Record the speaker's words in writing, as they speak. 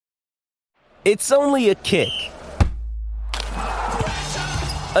It's only a kick,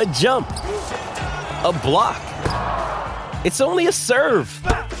 a jump, a block. It's only a serve.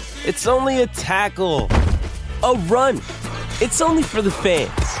 It's only a tackle, a run. It's only for the fans.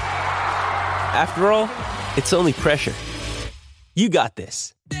 After all, it's only pressure. You got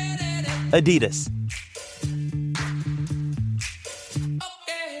this. Adidas.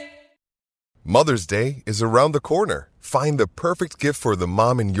 Mother's Day is around the corner. Find the perfect gift for the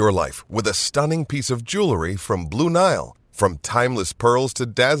mom in your life with a stunning piece of jewelry from Blue Nile. From timeless pearls to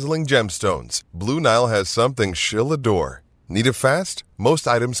dazzling gemstones, Blue Nile has something she'll adore. Need it fast? Most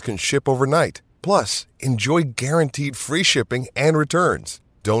items can ship overnight. Plus, enjoy guaranteed free shipping and returns.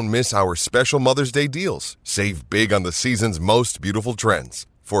 Don't miss our special Mother's Day deals. Save big on the season's most beautiful trends.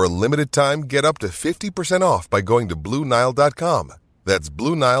 For a limited time, get up to 50% off by going to BlueNile.com. That's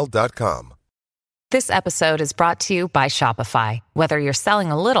BlueNile.com. This episode is brought to you by Shopify. Whether you're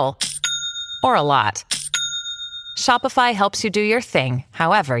selling a little or a lot, Shopify helps you do your thing,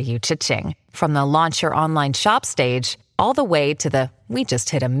 however you cha-ching. From the launch your online shop stage, all the way to the we just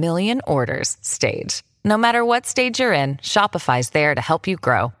hit 1 million orders stage. No matter what stage you're in, Shopify's there to help you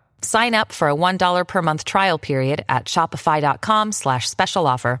grow. Sign up for a $1 per month trial period at shopify.com/special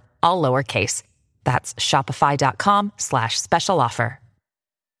offer, all lowercase. That's shopify.com/special offer.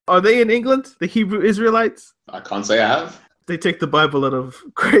 Are they in England, the Hebrew Israelites? I can't say I have. They take the Bible out of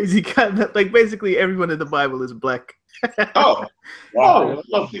crazy kind of, like basically everyone in the Bible is black. Oh, wow,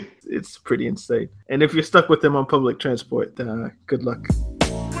 lovely. It's pretty insane. And if you're stuck with them on public transport, good luck.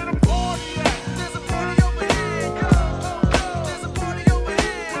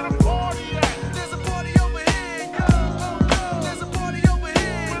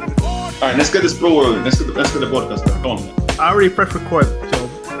 All right, let's get this ball rolling. Let's get the podcast going. Go on. I already pressed record, so.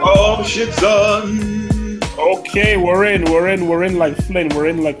 Oh, shit, son. Okay, we're in like Flynn. We're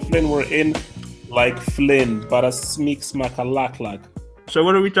in like Flynn. But a smeek smack a lack. So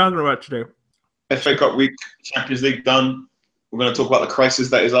what are we talking about today? FA Cup week, Champions League done. We're going to talk about the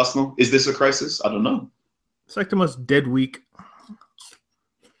crisis that is Arsenal. Is this a crisis? I don't know. It's like the most dead week.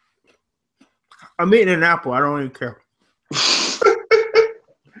 I'm eating an apple. I don't even care.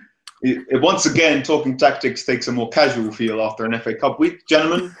 Once again, talking tactics takes a more casual feel after an FA Cup week,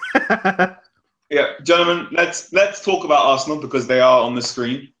 gentlemen. Gentlemen, let's talk about Arsenal because they are on the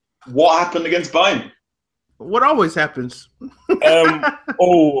screen. What happened against Bayern? What always happens? Carl.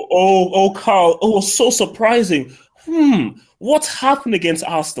 Oh, so surprising. What happened against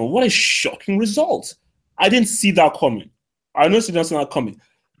Arsenal? What a shocking result. I didn't see that coming. I honestly didn't see that coming.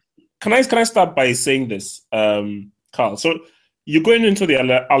 Can I start by saying this, Carl? So you're going into the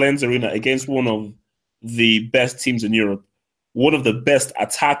Allianz Arena against one of the best teams in Europe, one of the best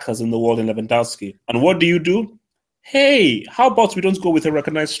attackers in the world in Lewandowski. And what do? Hey, how about we don't go with a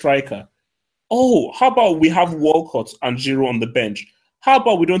recognized striker? Oh, how about we have Walcott and Giroud on the bench? How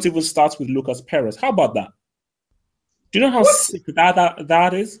about we don't even start with Lucas Perez? How about that? Do you know how sick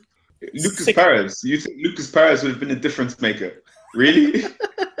that is? Lucas Perez? You think Lucas Perez would have been a difference maker? Really?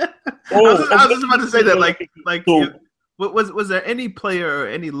 I was just about to say that, was there any player or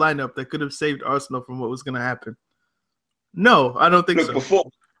any lineup that could have saved Arsenal from what was going to happen? No, I don't think so. No.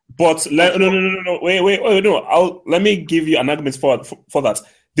 Wait. No. Let me give you an argument for that.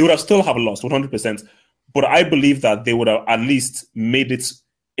 They would have still have lost 100%, but I believe that they would have at least made it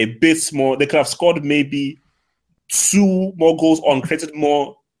a bit more. They could have scored maybe 2 more goals or created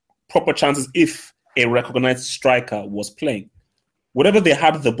more proper chances if a recognized striker was playing. Whenever they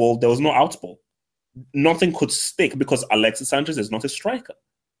had the ball, there was no out ball. Nothing could stick because Alexis Sanchez is not a striker.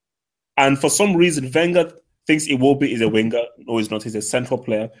 And for some reason, Wenger thinks Iwobi is a winger. No, he's not. He's a central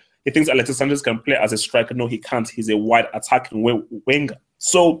player. He thinks Alexis Sanchez can play as a striker. No, he can't. He's a wide attacking winger.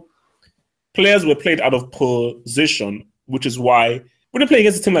 So players were played out of position, which is why when you play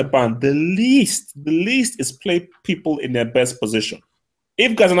against a team like Bayern, the least is play people in their best position.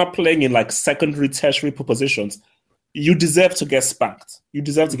 If guys are not playing in like secondary, tertiary positions, you deserve to get spanked.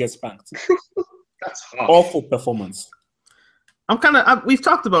 That's hard. Awful performance. We've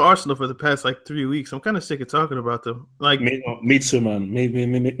talked about Arsenal for the past 3 weeks. I'm kind of sick of talking about them. Me too, man. Maybe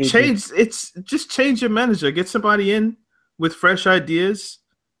Change your manager. Get somebody in with fresh ideas,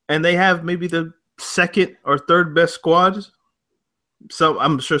 and they have maybe the second or third best squad. So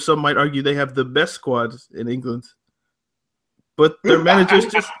I'm sure some might argue they have the best squad in England, but their managers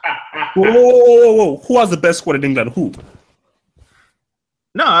just. Whoa! Who has the best squad in England? Who?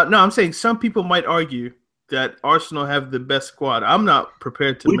 No. I'm saying some people might argue that Arsenal have the best squad. I'm not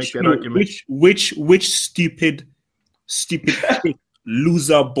prepared to make that argument. Which stupid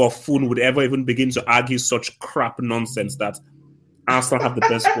loser buffoon would ever even begin to argue such crap nonsense that Arsenal have the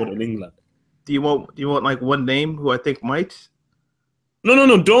best squad in England? Do you want like one name who I think might?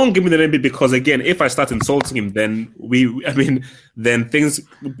 No. Don't give me the name because again, if I start insulting him, then then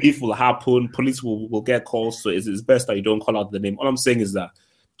beef will happen. Police will get calls. So it's best that you don't call out the name. All I'm saying is that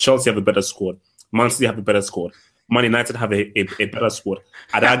Chelsea have a better squad. Man City have a better squad. Man United have a better squad.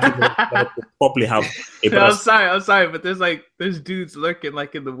 I'd argue that they probably have a better. I'm sorry, but there's dudes lurking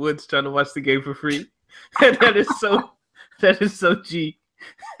like in the woods trying to watch the game for free. And that is so G.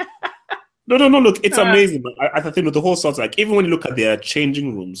 No. Look, it's amazing. I think the whole sort like even when you look at their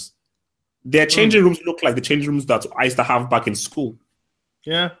changing rooms look like the changing rooms that I used to have back in school.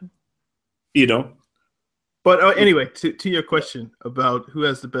 Yeah, you know. But anyway, to your question about who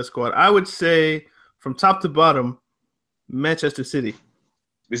has the best squad, I would say from top to bottom, Manchester City.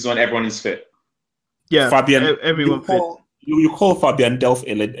 This is when everyone is fit. Yeah, Fabian. Everyone fit. You call Fabian Delph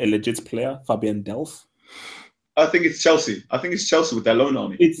a legit player? Fabian Delph. I think it's Chelsea. With their loan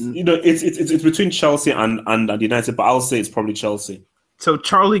army. It's between Chelsea and United, but I'll say it's probably Chelsea. So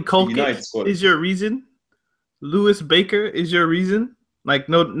Charlie Colkett is your reason. Lewis Baker is your reason. Like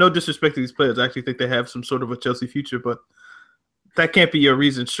no disrespect to these players. I actually think they have some sort of a Chelsea future, but that can't be your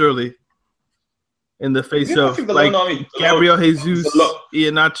reason, surely. In the face of like Gabriel Jesus,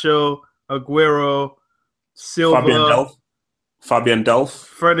 Iheanacho, Aguero, Silva, Fabian Delph,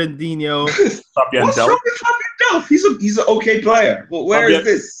 Fernandinho. What's wrong with Fabian Delph? He's an okay player. Well, where is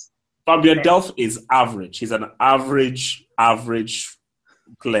this? Fabian Delph is average. He's an average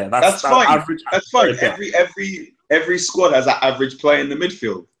player. That's fine. Average. That's fine. Every squad has an average player in the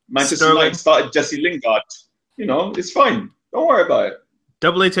midfield. Manchester United started Jesse Lingard. It's fine. Don't worry about it.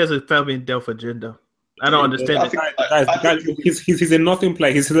 Double H has a Fabian Delph agenda. I don't understand it. He's a nothing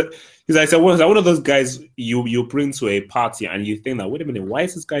player. He's like one of those guys you bring to a party and you think that, wait a minute, why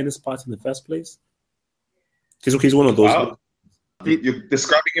is this guy in this party in the first place? He's one of those. Wow. You're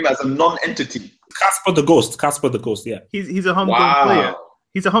describing him as a non-entity. Casper the Ghost, yeah. He's a homegrown player.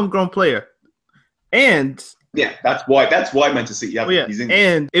 He's a homegrown player. And yeah, that's why Manchester City. Yeah, he's in.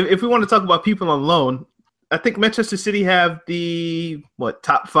 And if we want to talk about people on loan, I think Manchester City have the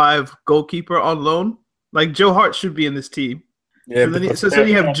top 5 goalkeeper on loan. Like Joe Hart should be in this team. Yeah. So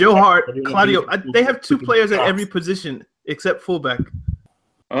you have Joe Hart, Claudio. They have 2 players at every position except fullback.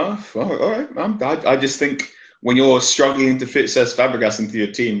 All right. I just think when you're struggling to fit Cesc Fabregas into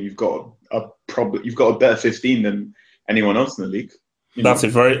your team, you've got a better 15 than anyone else in the league.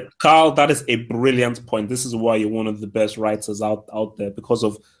 Carl. That is a brilliant point. This is why you're one of the best writers out there because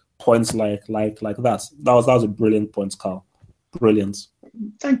of points like that. That was a brilliant point, Carl. Brilliant.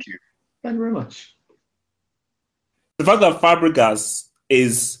 Thank you very much. The fact that Fabregas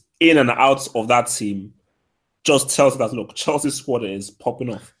is in and out of that team just tells us that, look, Chelsea's squad is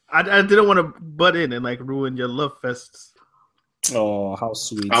popping off. I didn't want to butt in and ruin your love fests. Oh, how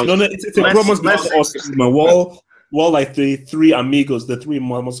sweet! It's a promo. Well, like the 3 amigos, the 3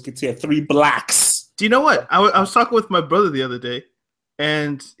 musketeers, 3 blacks. Do you know what? I was talking with my brother the other day,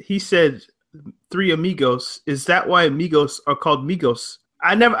 and he said 3 amigos. Is that why amigos are called Migos?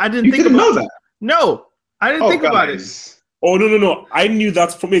 I didn't think about know that. No, I didn't think about it. Oh no! I knew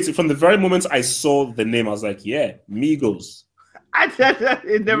that from the very moment I saw the name. I was like, yeah, Migos.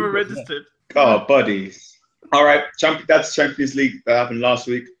 It never registered. Oh, buddies. All right, that's Champions League that happened last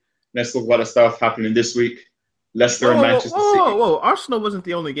week. Let's talk about the stuff happening this week. Leicester and Manchester City. Whoa! Arsenal wasn't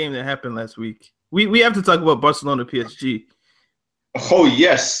the only game that happened last week. We have to talk about Barcelona PSG. Oh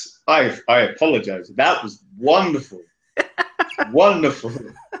yes, I apologize. That was wonderful, wonderful.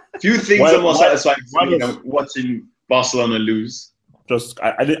 Few things are more satisfying than watching Barcelona lose.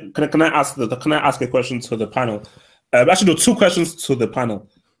 Can I ask a question to the panel? Actually, 2 questions to the panel.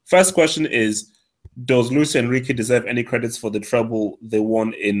 First question is: does Luis Enrique deserve any credits for the treble they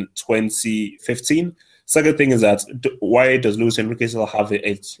won in 2015? Second thing is that why does Luis Enrique still have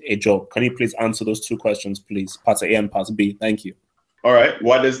a job? Can you please answer those 2 questions, please? Part A and Part B. Thank you. All right.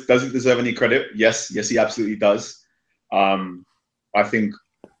 Why does he deserve any credit? Yes, he absolutely does. I think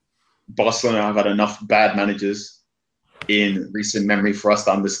Barcelona have had enough bad managers in recent memory for us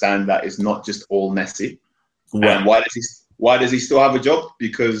to understand that it's not just all Messi. Wow. And why does he still have a job?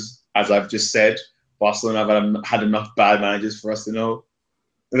 Because, as I've just said, Barcelona have had enough bad managers for us to know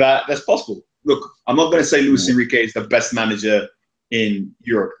that that's possible. Look, I'm not going to say Luis Enrique is the best manager in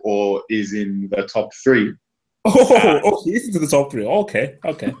Europe or is in the top 3. Oh, he's into the top 3. Okay.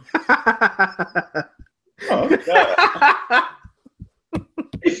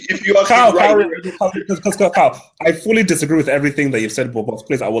 If you are Carl, I fully disagree with everything that you've said, but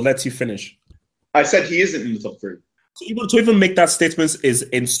please, I will let you finish. I said he isn't in the top 3. So to even make that statement is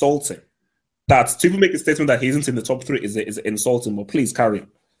insulting. To even make a statement that he isn't in the top 3 is insulting. But please carry on.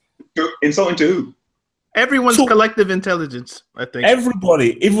 Insulting to who? Everyone's collective intelligence, I think.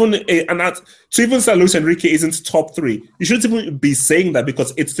 Everybody, to even say Luis Enrique isn't top 3, you shouldn't even be saying that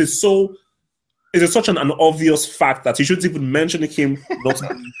because it's such an obvious fact that you shouldn't even mention him not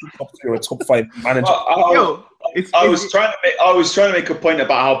to be top 3 or top 5 manager. I was trying to make a point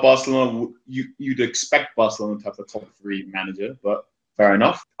about how Barcelona you'd expect Barcelona to have a top 3 manager, but fair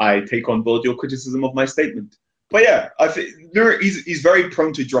enough. I take on board your criticism of my statement. But yeah, I think he's very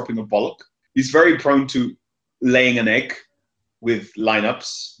prone to dropping a bollock. He's very prone to laying an egg with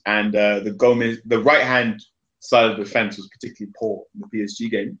lineups, and the right-hand side of the defense was particularly poor in the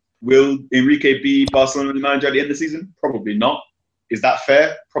PSG game. Will Enrique be Barcelona manager at the end of the season? Probably not. Is that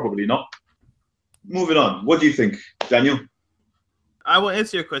fair? Probably not. Moving on. What do you think, Daniel? I will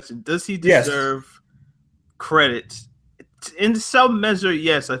answer your question. Does he deserve credit? In some measure,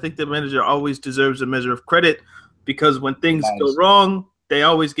 yes. I think the manager always deserves a measure of credit because when things go wrong, they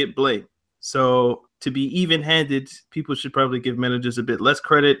always get blamed. So to be even-handed, people should probably give managers a bit less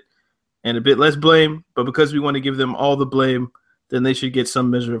credit and a bit less blame. But because we want to give them all the blame, then they should get some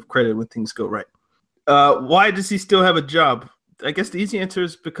measure of credit when things go right. Why does he still have a job? I guess the easy answer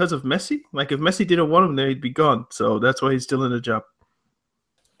is because of Messi. Like if Messi didn't want him there, he'd be gone. So that's why he's still in a job.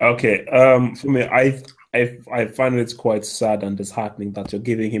 Okay. For me, I find it quite sad and disheartening that you're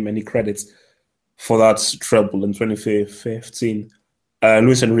giving him any credits for that treble in 2015.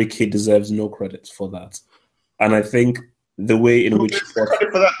 Luis Enrique deserves no credit for that, and I think the way in which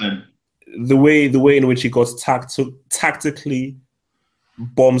he got tactically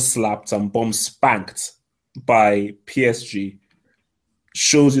bomb slapped and bomb spanked by PSG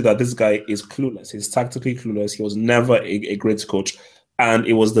shows you that this guy is clueless. He's tactically clueless. He was never a great coach, and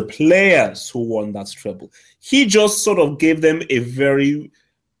it was the players who won that treble. He just sort of gave them a very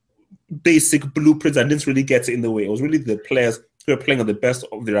basic blueprint and didn't really get in the way. It was really the players who are playing at the best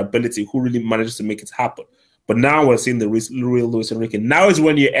of their ability who really managed to make it happen. But now we're seeing the real Luis Enrique. Now is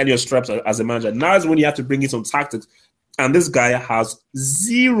when you earn your stripes as a manager. Now is when you have to bring in some tactics. And this guy has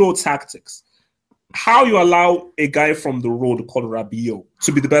zero tactics. How you allow a guy from the road called Rabiot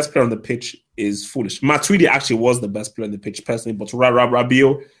to be the best player on the pitch is foolish. Matuidi actually was the best player on the pitch personally, but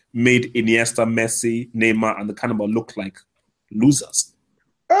Rabiot made Iniesta, Messi, Neymar, and the Cannibal look like losers.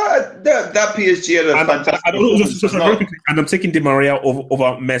 That PSG had a fantastic. And I'm taking Di Maria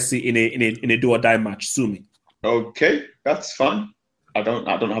over Messi in a do or die match. Sue me. Okay, that's fine. I don't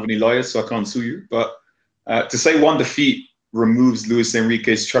have any lawyers, so I can't sue you. But to say one defeat removes Luis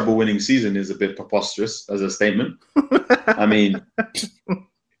Enrique's treble-winning season is a bit preposterous as a statement. I mean,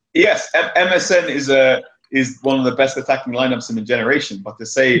 yes, MSN is one of the best attacking lineups in the generation, but to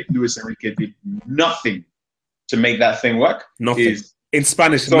say Luis Enrique did nothing to make that thing work is. In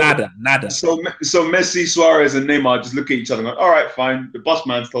Spanish, nada. So Messi, Suarez, and Neymar just look at each other and go, all right, fine. The boss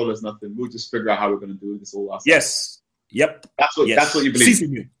man's told us nothing. We'll just figure out how we're going to do this all ourselves. Yes. Yep. That's what you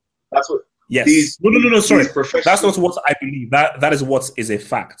believe. That's what. Yes. No. Sorry. That's not what I believe. That is what is a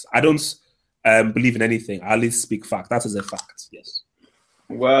fact. I don't believe in anything. I only speak fact. That is a fact. Yes.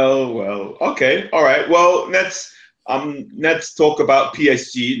 Well. Okay. All right. Well, let's talk about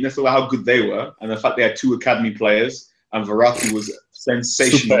PSG. Let's talk about how good they were and the fact they had 2 academy players. And Verratti was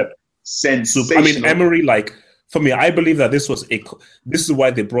sensational. Sensational. I mean, Emery, for me, I believe that this is why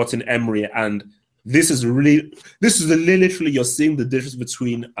they brought in Emery, and this is literally you're seeing the difference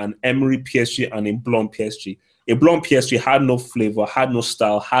between an Emery PSG and a Blanc PSG. A Blanc PSG had no flavor, had no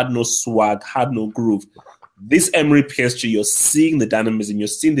style, had no swag, had no groove. This Emery PSG, you're seeing the dynamism, you're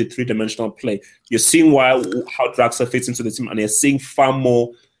seeing the 3-dimensional play, you're seeing how Draxler fits into the team, and you're seeing far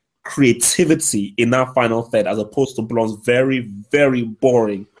more creativity in that final third as opposed to Blanc's very, very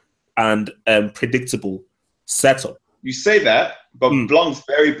boring and predictable setup. You say that, but Blanc's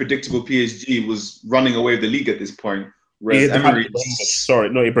very predictable PSG was running away with the league at this point. Whereas Emery...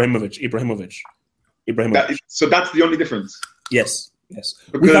 Ibrahimovic. So that's the only difference? Yes.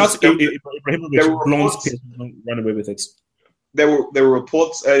 Without Ibrahimovic, Blanc's PSG ran away with it. There were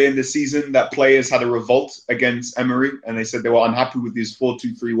reports early in the season that players had a revolt against Emery, and they said they were unhappy with his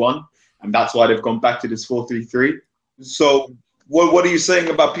 4-2-3-1, and that's why they've gone back to this 4-3-3. So, what are you saying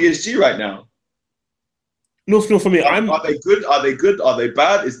about PSG right now? No, for me, Are they good? Are they good? Are they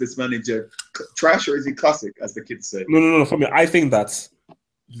bad? Is this manager trash or is he classic, as the kids say? No. For me, I think that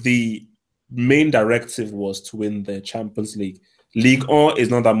the main directive was to win the Champions League. Ligue 1 is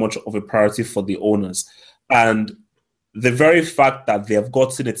not that much of a priority for the owners, and the very fact that they have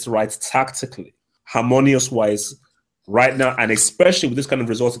gotten it right tactically, harmonious-wise, right now, and especially with this kind of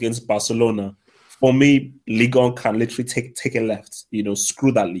results against Barcelona, for me, Ligue 1 can literally take a left,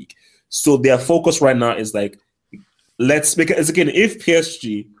 screw that league. So their focus right now is let's make it, again, if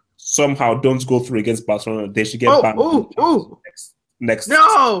PSG somehow don't go through against Barcelona, they should get banned. Next.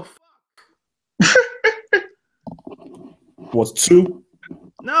 No. What, 2?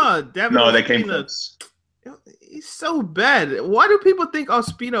 No, David. No, they came close. He's so bad. Why do people think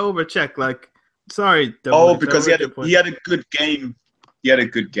Ospina over Cech? Like, sorry. Because he had a good game. He had a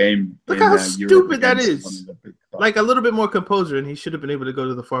good game. Look how stupid that is. Like a little bit more composure, and he should have been able to go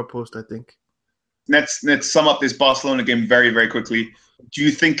to the far post, I think. Let's sum up this Barcelona game very, very quickly. Do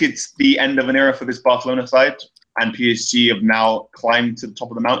you think it's the end of an era for this Barcelona side, and PSG have now climbed to the top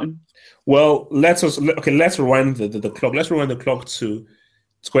of the mountain? Well, let's rewind the clock. Let's rewind the clock to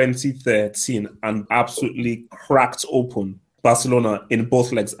 2013 and absolutely cracked open Barcelona in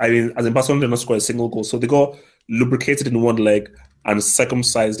both legs. I mean, as in Barcelona did not score a single goal, so they got lubricated in one leg and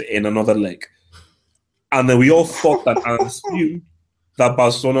circumcised in another leg. And then we all thought that and assumed that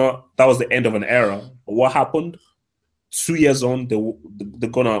Barcelona, that was the end of an era. But what happened? 2 years on, they're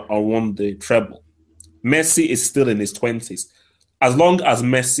gonna won the treble. Messi is still in his 20s. As long as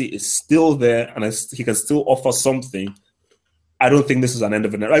Messi is still there and he can still offer something, I don't think this is an end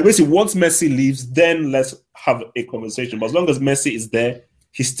of an era. Like, basically, once Messi leaves, then let's have a conversation. But as long as Messi is there,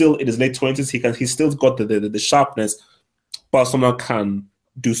 he's still in his late 20s. He's still got the sharpness. Barcelona can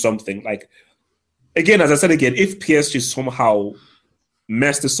do something. Like, again, as I said again, if PSG somehow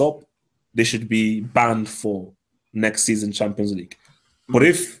mess this up, they should be banned for next season Champions League. But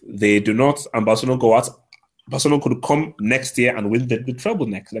if they do not, and Barcelona go out, Barcelona could come next year and win the treble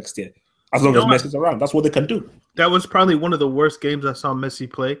next year. As long as Messi's around, that's what they can do. That was probably one of the worst games I saw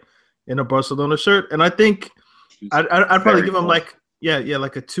Messi play in a Barcelona shirt, and I think I'd probably give him like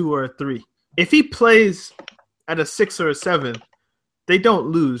a 2 or a 3. If he plays at a 6 or a 7, they don't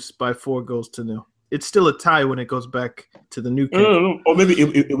lose by 4 goals to 0. It's still a tie when it goes back to the new camp. No. Or maybe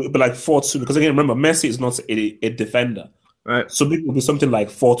it would be like 4-2, because again, remember, Messi is not a defender, right? So maybe it would be something like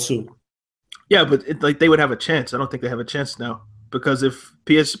 4-2. Yeah, but they would have a chance. I don't think they have a chance now. Because if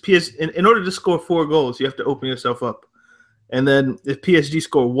PSG in order to score 4 goals, you have to open yourself up, and then if PSG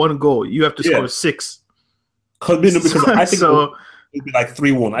score 1 goal, you have to score 6. Because I think it'll be like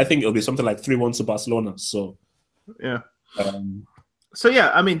 3-1. I think it'll be something like 3-1 to Barcelona. So yeah.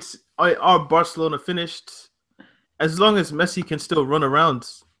 I mean, are Barcelona finished? As long as Messi can still run around,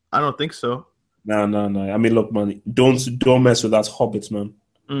 I don't think so. No. I mean, look, man, don't mess with that Hobbit, man.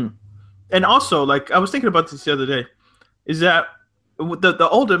 And also, like, I was thinking about this the other day, is that the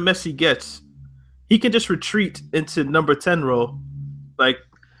older Messi gets, he can just retreat into number 10 role, like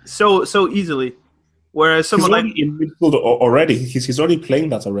so easily. Whereas someone like in midfield already, he's already playing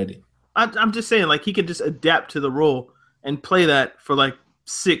that already. I'm just saying, like, he can just adapt to the role and play that for like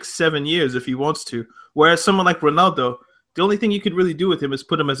 6-7 years if he wants to. Whereas someone like Ronaldo, the only thing you could really do with him is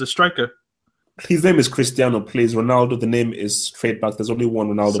put him as a striker. His name is Cristiano, please. Ronaldo, the name is straight back. There's only one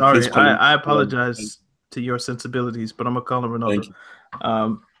Ronaldo. Sorry, I apologize to your sensibilities, but I'm going to call him Ronaldo.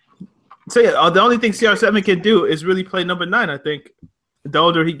 The only thing CR7 can do is really play number 9, I think. The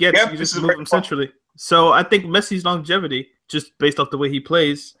older he gets, you just move him centrally. So I think Messi's longevity, just based off the way he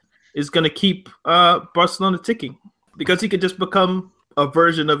plays, is going to keep Barcelona ticking. Because he could just become a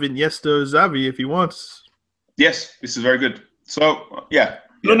version of Iniesta or Xavi if he wants. Yes, this is very good. So, yeah.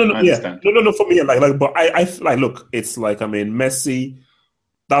 No. For me, but I like, look, it's like, I mean, Messi.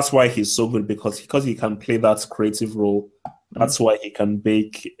 That's why he's so good because he can play that creative role. That's why he can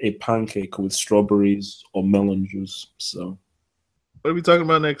bake a pancake with strawberries or melon juice. So, what are we talking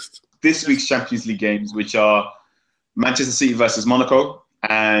about next? This week's Champions League games, which are Manchester City versus Monaco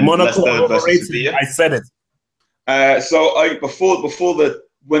and Monaco Leicester versus Sevilla. I said it.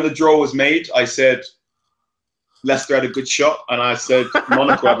 When the draw was made, I said Leicester had a good shot, and I said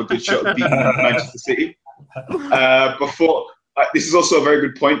Monaco have a good shot of beating Manchester City. This is also a very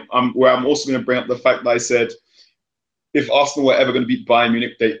good point. Where I'm also going to bring up the fact that I said if Arsenal were ever going to beat Bayern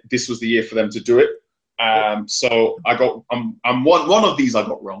Munich, this was the year for them to do it. So I'm one of these I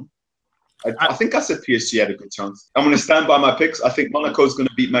got wrong. I think I said PSG had a good chance. I'm going to stand by my picks. I think Monaco is going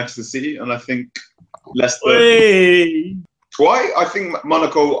to beat Manchester City, and I think Leicester. Why? I think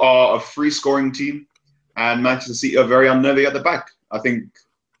Monaco are a free scoring team, and Manchester City are very unnerving at the back. I think.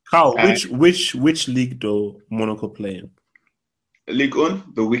 How? Which league do Monaco play in? Ligue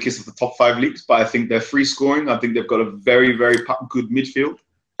 1, the weakest of the top 5 leagues, but I think they're free scoring. I think they've got a very, very good midfield.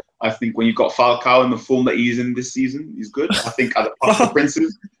 I think when you've got Falcao in the form that he's in this season, he's good. I think at the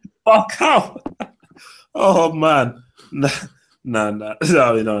Princes. Falcao! Oh, man. No,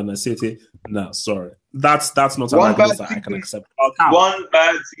 City. No, sorry. That's not an argument that I can accept. Falcao. One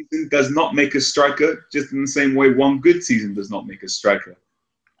bad season does not make a striker, just in the same way one good season does not make a striker.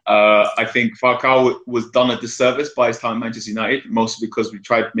 I think Falcao was done a disservice by his time at Manchester United, mostly because we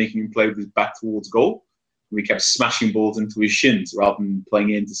tried making him play with his back towards goal. We kept smashing balls into his shins rather than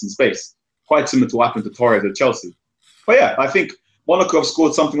playing it into some space. Quite similar to what happened to Torres at Chelsea. But yeah, I think Monaco have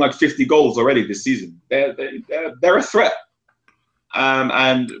scored something like 50 goals already this season. They're a threat.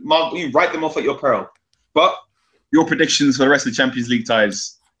 And you write them off at your peril. But your predictions for the rest of the Champions League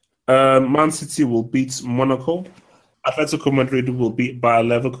ties? Man City will beat Monaco. Atletico Madrid will beat Bayer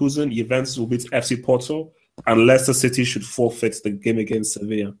Leverkusen. Juventus will beat FC Porto. And Leicester City should forfeit the game against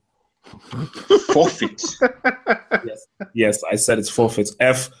Sevilla. Forfeit? Yes, I said it's forfeit.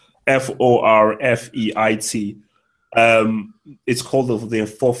 Forfeit. It's called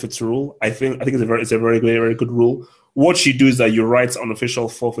the forfeit rule. I think it's a very good rule. What you do is that you write an official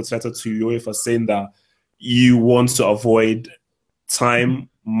forfeit letter to UEFA saying that you want to avoid time,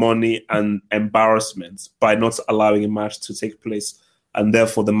 money, and embarrassment by not allowing a match to take place, and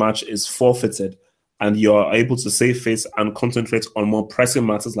therefore the match is forfeited, and you are able to save face and concentrate on more pressing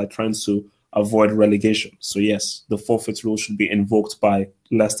matters like trying to avoid relegation. So yes, the forfeit rule should be invoked by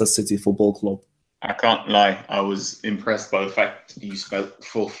Leicester City Football Club. I can't lie, I was impressed by the fact you spelled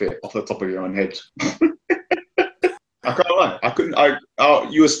forfeit off the top of your own head. I can't lie.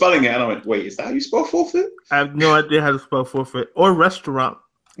 You were spelling it, and I went, "Wait, is that how you spell forfeit?" I have no idea how to spell forfeit or restaurant.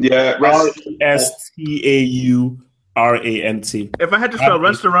 Yeah, Restaurant. If I had to spell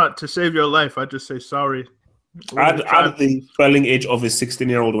restaurant to save your life, I'd just say sorry. I had the spelling age of a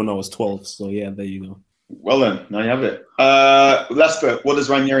 16-year-old when I was 12. So yeah, there you go. Well then, now you have it. Leicester, what does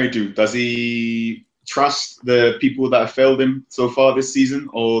Ranieri do? Does he trust the people that have failed him so far this season,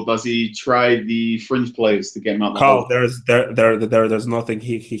 or does he try the fringe players to get him out? Carl, there's nothing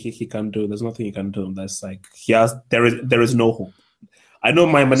he can do. There's nothing he can do. That's like there is no hope. I know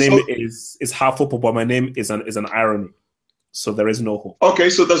my name is half hope, but my name is an irony. So there is no hope. Okay,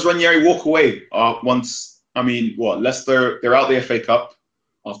 so does Ranieri walk away once? I mean, Leicester, they're out the FA Cup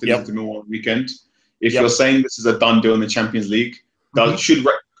after the Millwall weekend. If you're saying this is a done deal in the Champions League,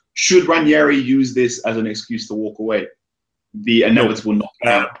 should Ranieri use this as an excuse to walk away? The inevitable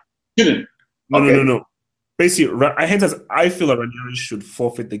knockout. Shouldn't. No. Basically, I feel that Ranieri should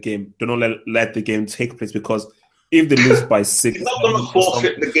forfeit the game. Do not let the game take place, because if they lose by 6, he's not going to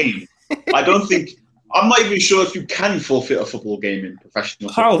forfeit the game. I don't think. I'm not even sure if you can forfeit a football game in professional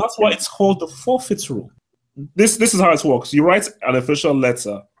football. Carl, that's why it's called the forfeit rule. This is how it works. You write an official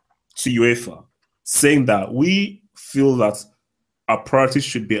letter to UEFA saying that we feel that our priority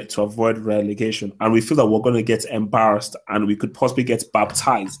should be to avoid relegation, and we feel that we're going to get embarrassed and we could possibly get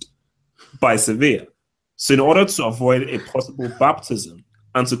baptized by Sevilla. So in order to avoid a possible baptism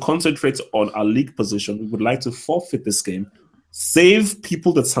and to concentrate on our league position, we would like to forfeit this game, save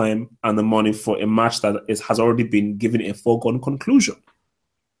people the time and the money for a match that has already been given a foregone conclusion.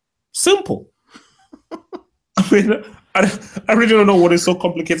 Simple. I mean, I really don't know what is so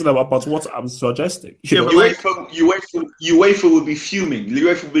complicated about what I'm suggesting. UEFA would be fuming.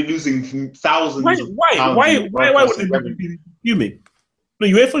 UEFA would be losing thousands of pounds. Why would they be fuming? No,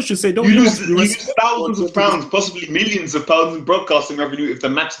 UEFA should say, you lose thousands of pounds, possibly millions of pounds in broadcasting revenue if the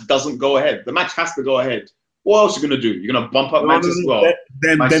match doesn't go ahead. The match has to go ahead. What else are you going to do? You're going to bump up matches as well.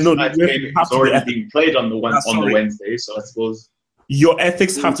 Then game is already being played on the Wednesday, so I suppose your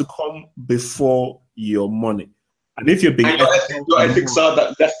ethics have to come before your money. And if you're being your ethics are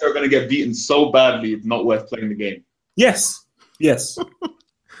that Leicester are going to get beaten so badly, it's not worth playing the game. Yes.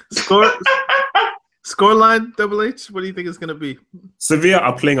 Scoreline, Double H. What do you think it's going to be? Sevilla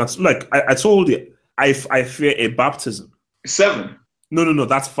are playing at I told you. I fear a baptism. 7. No.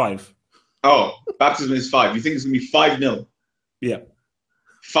 That's 5. Oh, baptism is 5. You think it's going to be 5-0? Yeah.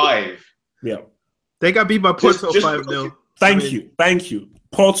 5. Yeah. They got beat by Porto 5-0. Thank you.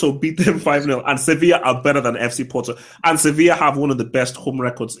 Porto beat them 5-0, and Sevilla are better than FC Porto. And Sevilla have one of the best home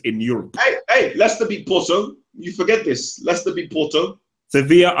records in Europe. Hey, Leicester beat Porto. You forget this. Leicester beat Porto.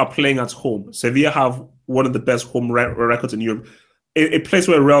 Sevilla are playing at home. Sevilla have one of the best home records in Europe. A place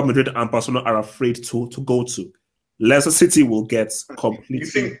where Real Madrid and Barcelona are afraid to go to. Leicester City will get completely. You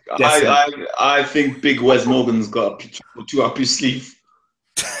think? I think Big Wes Morgan's got two up his sleeve.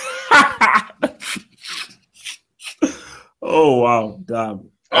 Oh wow, damn!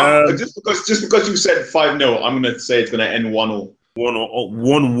 Just because you said 5-0, I'm going to say it's going to end 1-1.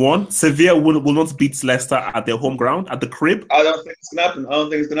 1-1. Sevilla will not beat Leicester at their home ground, at the crib. I don't think it's going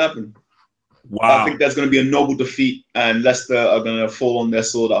to happen. Wow! I think there's going to be a noble defeat, and Leicester are going to fall on their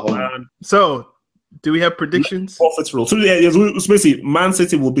sword at home. So, do we have predictions? Forfeit rule. So basically, Man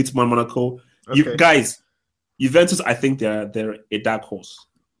City will beat Monaco. Okay. You guys, Juventus, I think they're a dark horse.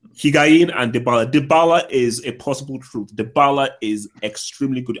 Higuain and Dybala. Dybala is a possible truth. Dybala is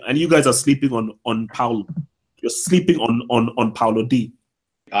extremely good, and you guys are sleeping on Paulo. You're sleeping on Paulo D.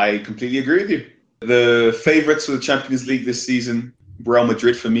 I completely agree with you. The favourites for the Champions League this season, Real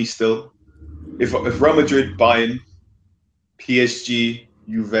Madrid for me still. If Real Madrid, Bayern, PSG,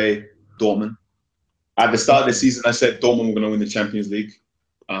 Juve, Dortmund. At the start of the season, I said Dortmund were going to win the Champions League.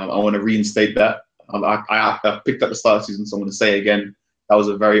 I want to reinstate that. I picked up the start of the season, so I'm going to say again, that was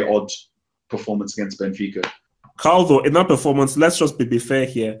a very odd performance against Benfica. Carl, though, in that performance, let's just be fair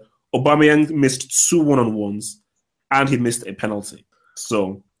here. Aubameyang missed 2 one-on-ones, and he missed a penalty.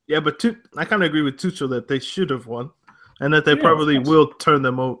 So yeah, but I kind of agree with Tuchel that they should have won, and that they probably will turn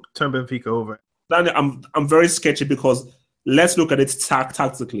Benfica over. Daniel, I'm very sketchy because let's look at it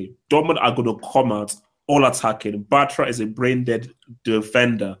tactically. Dortmund are going to come out all attacking. Bartra is a brain-dead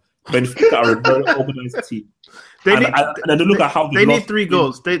defender. Benfica are a very organized team. They need 3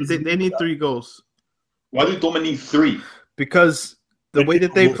 goals. They need 3 goals. Why do Dortmund need 3? Because the way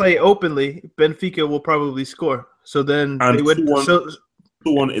that they play openly, Benfica will probably score. So then they would.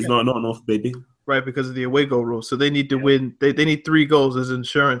 2-1 is not enough, baby. Right, because of the away goal rule. So they need to win. They need 3 goals as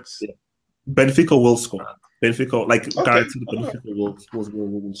insurance. Yeah. Benfica will score. Benfica, guaranteed Benfica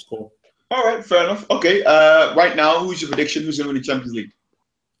will score. All right, fair enough. Okay, right now, who's your prediction? Who's going to win the Champions League?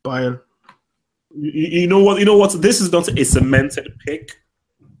 Bayern. You know what? This is not a cemented pick.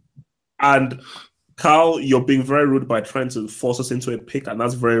 And Carl, you're being very rude by trying to force us into a pick, and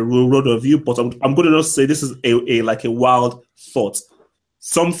that's very rude of you. But I'm going to just say this is a wild thought.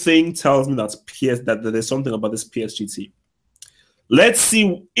 Something tells me that there's something about this PSG team. Let's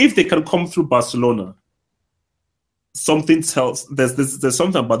see if they can come through Barcelona. Something tells there's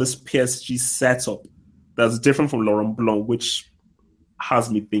something about this PSG setup that's different from Laurent Blanc, which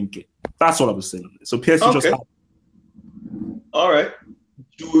has me thinking. That's what I was saying. So PSG just. All right.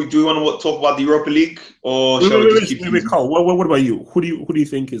 Do we want to talk about the Europa League, or shall we just keep? Carl, what about you? Who do you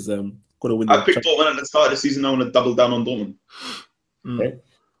think is going to win? I picked Dortmund at the start of the season. I want to double down on Dortmund. Okay.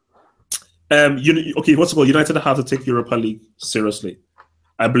 What's it called? United have to take Europa League seriously.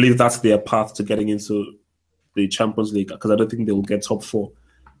 I believe that's their path to getting into the Champions League, because I don't think they will get top 4.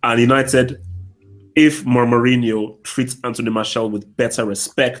 And United, if Mourinho treats Anthony Martial with better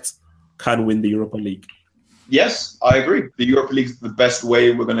respect, can win the Europa League. Yes, I agree. The Europa League is the best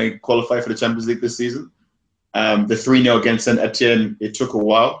way we're going to qualify for the Champions League this season. The 3-0 against Saint Etienne, it took a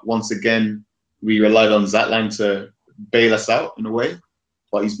while. Once again, we relied on Zatlan to bail us out in a way,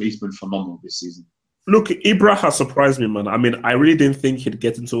 but he's been phenomenal this season. Look, Ibra has surprised me, man. I mean, I really didn't think he'd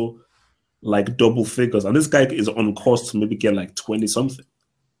get into double figures, and this guy is on course to maybe get 20 something.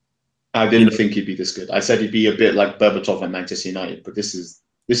 I didn't think he'd be this good. I said he'd be a bit like Berbatov at Manchester United, but this is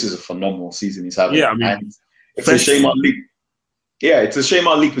a phenomenal season he's having. Yeah, I mean, and it's a shame our league. Yeah, it's a shame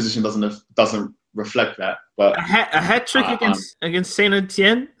our league position doesn't reflect that. But a hat trick against Saint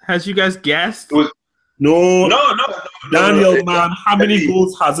Etienne has you guys gassed? No, Daniel, man, how many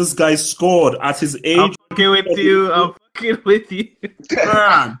goals has this guy scored at his age? I'm fucking with you.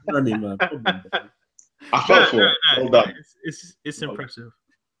 Man, man. I felt for it. Well done. It's impressive.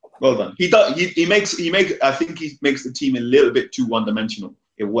 Well done. I think he makes the team a little bit too one-dimensional.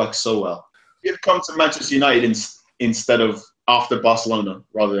 It works so well. He'd come to Manchester United instead of after Barcelona,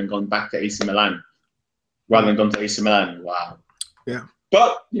 rather than going back to AC Milan. Wow. Yeah.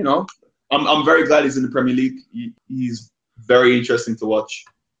 But I'm very glad he's in the Premier League. He's very interesting to watch,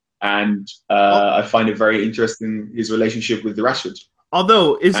 and I find it very interesting his relationship with Rashford.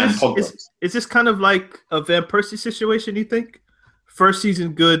 Although, is this kind of like a Van Persie situation? You think first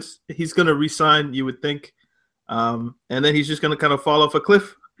season good, he's going to resign? You would think, and then he's just going to kind of fall off a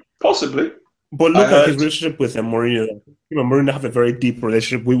cliff. Possibly. But look at his relationship with Mourinho. Mourinho have a very deep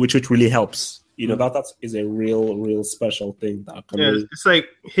relationship, which really helps. That is a real special thing. It's like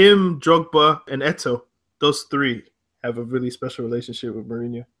him, Drogba, and Eto'o. Those 3 have a really special relationship with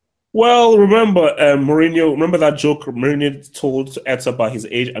Mourinho. Well, remember Mourinho. Remember that joke Mourinho told Eto'o about his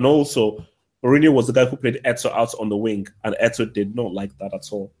age, and also Mourinho was the guy who played Eto'o out on the wing, and Eto'o did not like that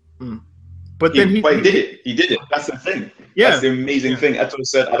at all. But then he did it. He did it. That's the thing. Yeah, that's the amazing thing. Eto'o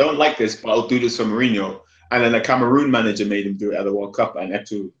said, "I don't like this, but I'll do this for Mourinho." And then the Cameroon manager made him do it at the World Cup, and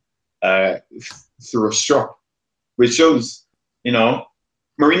Eto'o through a straw, which shows,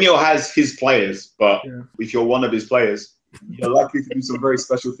 Mourinho has his players, but if you're one of his players, you're likely to do some very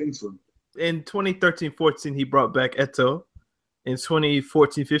special things for him. In 2013-14, he brought back Eto'o. In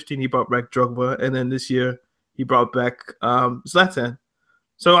 2014-15, he brought back Drogba, and then this year he brought back Zlatan.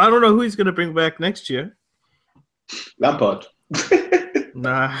 So I don't know who he's going to bring back next year. Lampard.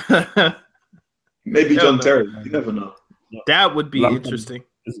 Nah. Maybe John Terry. You never know. That would be interesting.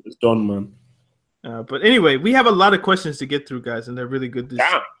 It's done, man. But anyway, we have a lot of questions to get through, guys, and they're really good.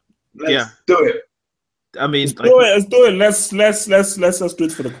 Let's do it. I mean, let's do it. Let's do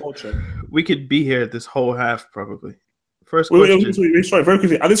it for the culture. We could be here this whole half probably. First question. question. Sorry, very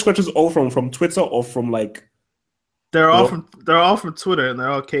quickly. Are these questions all from Twitter or from like? They're all from Twitter, and they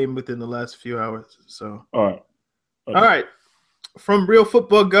all came within the last few hours. So all right. Okay. All right. From Real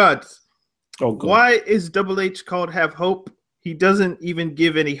Football Gods. Oh, God. Why is Double H called Have Hope? He doesn't even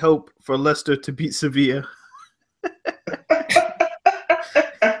give any hope for Leicester to beat Sevilla.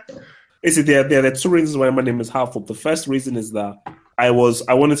 There are two reasons why my name is Have Hope. The first reason is that I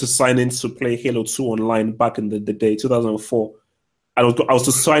wanted to sign in to play Halo 2 online back in the day, 2004. I was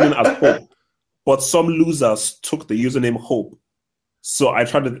to sign in as Hope, but some losers took the username Hope. So I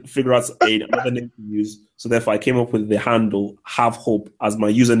tried to figure out another name to use. So therefore, I came up with the handle Have Hope as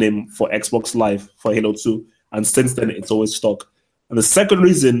my username for Xbox Live for Halo 2. And since then, it's always stuck. And the second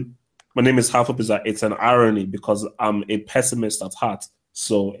reason my name is Have Hope is that it's an irony because I'm a pessimist at heart.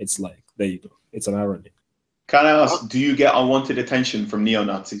 So it's like, there you go. It's an irony. Can I ask, do you get unwanted attention from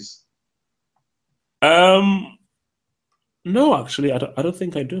neo-Nazis? No, actually, I don't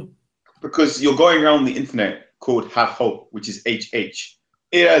think I do. Because you're going around the internet called Have Hope, which is HH.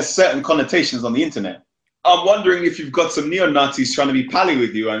 It has certain connotations on the internet. I'm wondering if you've got some neo-Nazis trying to be pally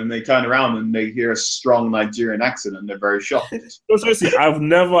with you and they turn around and they hear a strong Nigerian accent and they're very shocked. No, seriously, I've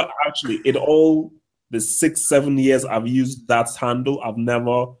never actually, in all the 6-7 years I've used that handle, I've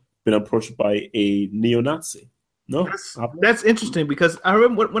never been approached by a neo-Nazi. No. That's interesting because I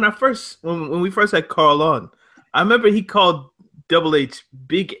remember when we first had Carl on, I remember he called Double H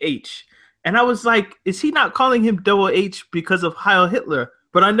Big H. And I was like, is he not calling him Double H because of Heil Hitler?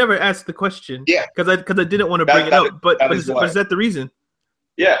 But I never asked the question. Yeah. Because I didn't want to bring it up. But is that the reason?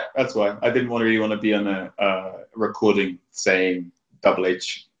 Yeah, that's why. I didn't really want to be on a recording saying Double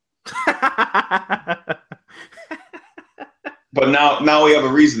H. But now we have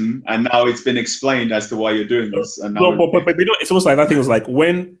a reason, and now it's been explained as to why you're doing this. And now but you know, it's almost like that thing was like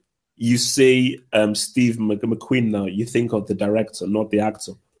when you say Steve McQueen now, you think of the director, not the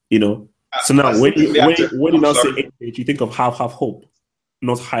actor. You know. So now when you now say HH, you think of Have Hope,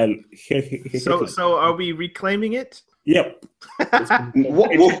 not Heil. So are we reclaiming it? Yep. It's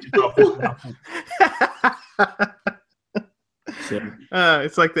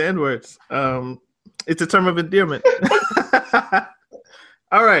like the N-words. It's a term of endearment.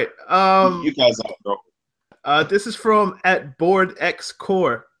 All right. You guys are bro. This is from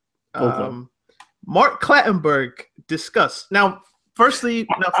 @BoardXCore. Mark Clattenburg discuss. Now, firstly,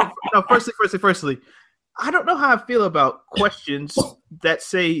 I don't know how I feel about questions that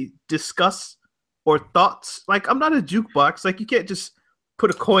say discuss or thoughts. Like, I'm not a jukebox. Like, you can't just put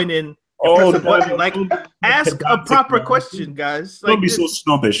a coin in. Like, ask a proper question, guys. Like, don't be so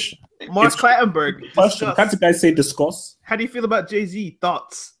snobbish. Mark Clattenburg. Can't the guy say discuss? How do you feel about Jay-Z?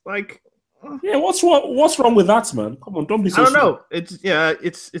 Thoughts? Like, yeah, what's wrong with that, man? Come on, don't be so. I don't know. It's.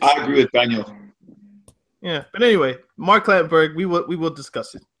 I agree with Daniel. Yeah, but anyway, Mark Clattenburg, we will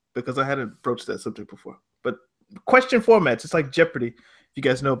discuss it because I hadn't approached that subject before. But question formats, it's like Jeopardy. If you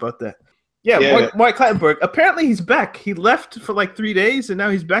guys know about that. Yeah. Mark Clattenburg. Apparently, he's back. He left for like 3 days, and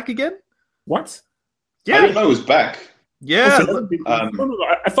now he's back again. What? Yeah, I didn't know he was back. Yeah,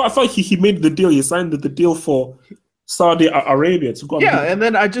 I thought he made the deal. He signed the deal for Saudi Arabia to go. Yeah, and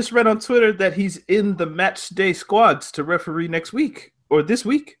then I just read on Twitter that he's in the match day squads to referee next week or this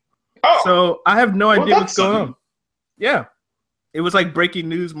week. Oh, so I have no idea what's going on. Yeah, it was like breaking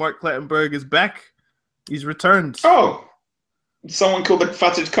news. Mark Clattenburg is back. He's returned. Oh, someone called the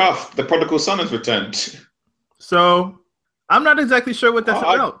fatted calf. The prodigal son has returned. So I'm not exactly sure what that's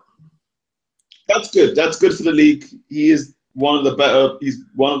about. That's good. That's good for the league. He is one of the better. He's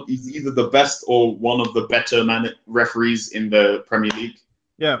either the best or one of the better referees in the Premier League.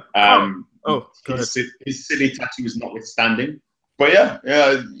 Yeah. His silly tattoos notwithstanding. But yeah,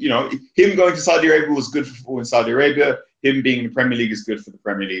 you know, him going to Saudi Arabia was good for football in Saudi Arabia. Him being in the Premier League is good for the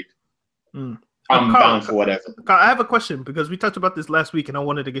Premier League. I'm down for whatever. I have a question because we talked about this last week and I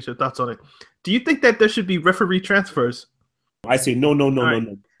wanted to get your thoughts on it. Do you think that there should be referee transfers? I say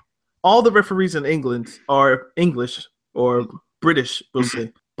no. All the referees in England are English or British, we'll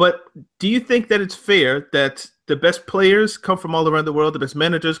say. But do you think that it's fair that the best players come from all around the world, the best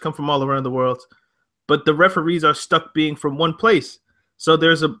managers come from all around the world, but the referees are stuck being from one place? So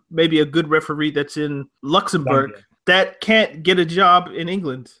there's maybe a good referee that's in Luxembourg that can't get a job in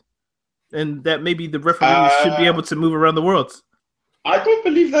England, and that maybe the referees should be able to move around the world. I don't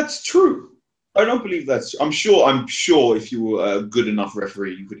believe that's true. I'm sure if you were a good enough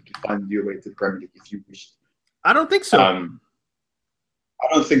referee, you could find your way to the Premier League if you wished. I don't think so.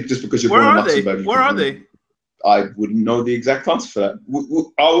 I don't think just because you're Where born in are they? Luxembourg. Where are they? I wouldn't know the exact answer for that.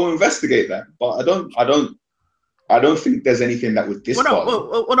 I will investigate that, but I don't think there's anything that would disqualify.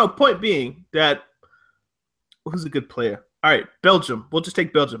 Well, no. Point being that who's a good player? All right, Belgium. We'll just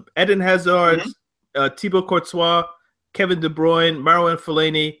take Belgium. Eden Hazard, Thibaut Courtois, Kevin De Bruyne, Marouane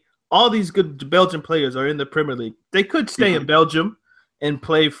Fellaini. All these good Belgian players are in the Premier League. They could stay in Belgium and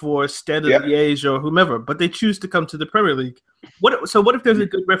play for Stade de Liège or whomever, but they choose to come to the Premier League. What if there's a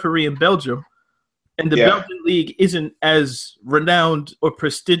good referee in Belgium and the Belgian league isn't as renowned or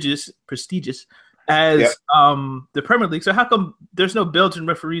prestigious as the Premier League? So how come there's no Belgian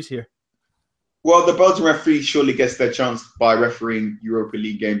referees here? Well, the Belgian referee surely gets their chance by refereeing Europa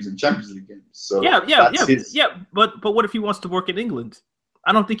League games and Champions League games. So But what if he wants to work in England?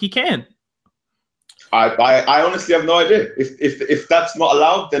 I don't think he can. I honestly have no idea. If that's not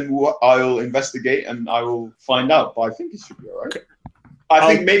allowed, then I'll investigate and I will find out. But I think it should be all right. I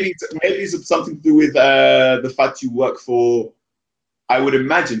think maybe it's something to do with the fact you work for. I would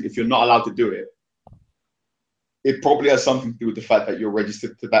imagine if you're not allowed to do it, it probably has something to do with the fact that you're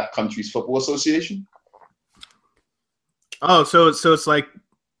registered to that country's football association. Oh, so it's like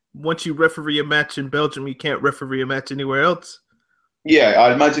once you referee a match in Belgium, you can't referee a match anywhere else? Yeah,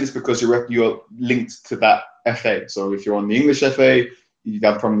 I imagine it's because you're linked to that FA. So if you're on the English FA, you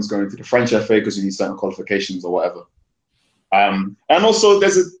have problems going to the French FA because you need certain qualifications or whatever. And also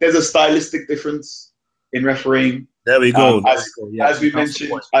there's a stylistic difference in refereing. There we go. As we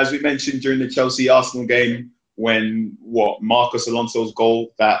mentioned during the Chelsea Arsenal game, when Marcos Alonso's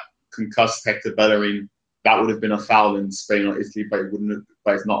goal that concussed Hector Bellerin, that would have been a foul in Spain or Italy, but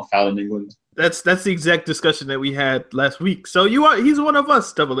it's not a foul in England. That's the exact discussion that we had last week. So he's one of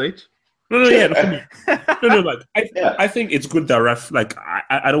us, Double H. I think it's good that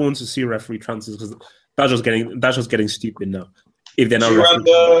I don't want to see referee transfers because that's just getting stupid now. If they're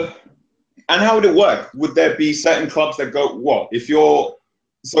not and how would it work? Would there be certain clubs that go what? If you're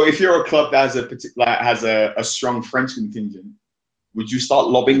a club that has a strong French contingent, would you start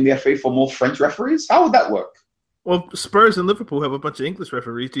lobbying the FA for more French referees? How would that work? Well, Spurs and Liverpool have a bunch of English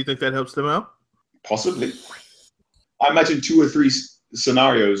referees. Do you think that helps them out? Possibly. I imagine 2 or 3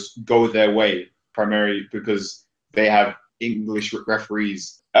 scenarios go their way, primarily because they have English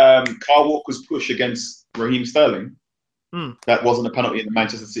referees. Kyle Walker's push against Raheem Sterling, that wasn't a penalty in the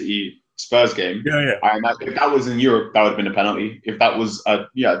Manchester City Spurs game. Yeah. I imagine if that was in Europe, that would have been a penalty. If that was a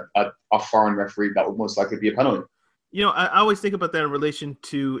foreign referee, that would most likely be a penalty. You know, I always think about that in relation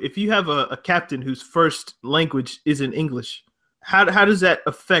to if you have a captain whose first language isn't English, how does that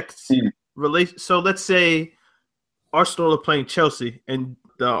affect relation? So let's say Arsenal are playing Chelsea, and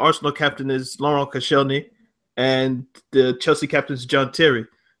the Arsenal captain is Laurent Koscielny, and the Chelsea captain is John Terry.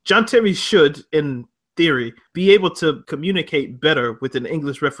 John Terry should, in theory, be able to communicate better with an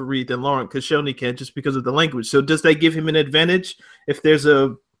English referee than Laurent Koscielny can just because of the language. So does that give him an advantage if there's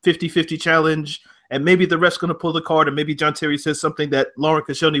a 50-50 challenge? And maybe the ref's going to pull the card, and maybe John Terry says something that Laurent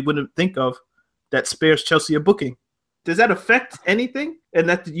Koscielny wouldn't think of that spares Chelsea a booking. Does that affect anything? And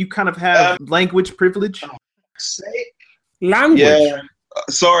that you kind of have language privilege? Language? Yeah.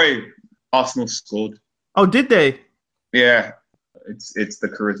 Sorry, Arsenal scored. Oh, did they? Yeah. It's the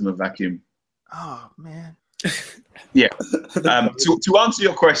charisma vacuum. Oh, man. Yeah. To answer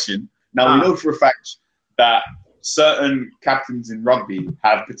your question, now we know for a fact that certain captains in rugby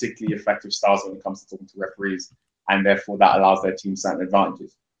have particularly effective styles when it comes to talking to referees, and therefore that allows their team certain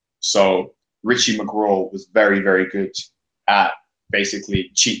advantages. So Richie McGraw was very, very good at basically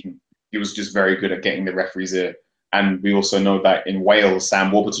cheating. He was just very good at getting the referee's ear. And we also know that in Wales,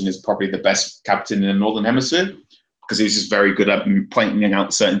 Sam Warburton is probably the best captain in the Northern Hemisphere because he's just very good at pointing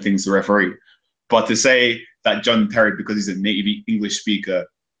out certain things to the referee. But to say that John Terry, because he's a native English speaker,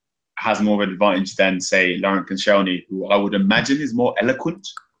 has more of an advantage than, say, Laurent Koscielny, who I would imagine is more eloquent.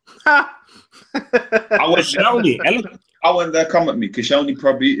 I wouldn't dare come at me. Koscielny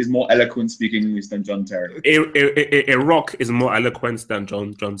probably is more eloquent speaking English than John Terry. A rock is more eloquent than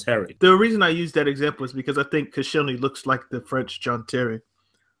John Terry. The reason I use that example is because I think Koscielny looks like the French John Terry.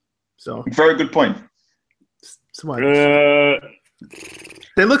 So very good point.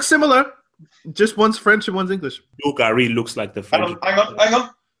 They look similar. Just one's French and one's English. Gary looks like the French. Hang on.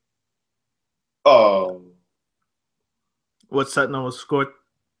 Oh. What Sutton was scored?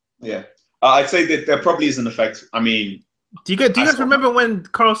 Yeah. I'd say that there probably is an effect. I mean... Do you guys remember when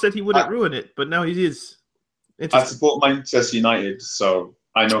Carl said he wouldn't ruin it, but now he is? I support Manchester United, so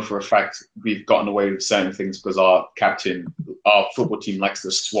I know for a fact we've gotten away with certain things because our football team likes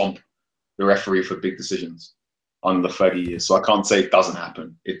to swamp the referee for big decisions on the 30 years. So I can't say it doesn't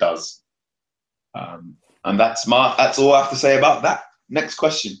happen. It does. And that's all I have to say about that. Next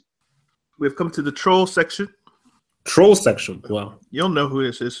question. We've come to the troll section. Troll section. Wow. You'll know who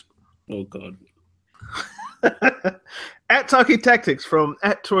this is. Oh, God. At Talking Tactics from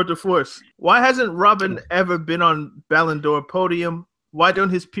at Tour de Force. Why hasn't Robin ever been on Ballon d'Or podium? Why don't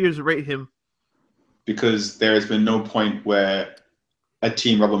his peers rate him? Because there has been no point where a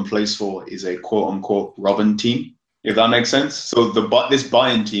team Robin plays for is a quote-unquote Robin team, if that makes sense. So this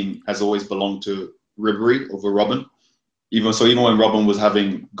Bayern team has always belonged to Ribéry over Robin. Even when Robin was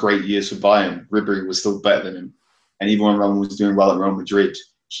having great years for Bayern, Ribéry was still better than him. And even when Robin was doing well at Real Madrid,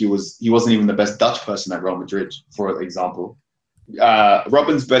 he wasn't even the best Dutch person at Real Madrid, for example.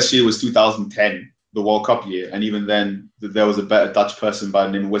 Robin's best year was 2010, the World Cup year. And even then, there was a better Dutch person by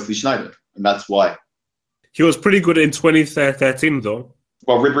the name of Wesley Sneijder. And that's why. He was pretty good in 2013, though.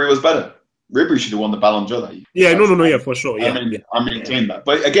 Well, Ribéry was better. Ribéry should have won the Ballon d'Or that year. Yeah, no, for sure. Yeah, I maintain that.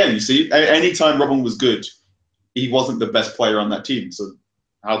 But again, you see, anytime Robin was good, he wasn't the best player on that team. So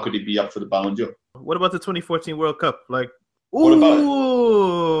how could he be up for the Ballon d'Or? What about the 2014 World Cup? What about it?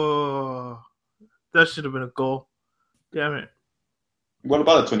 That should have been a goal. Damn it. What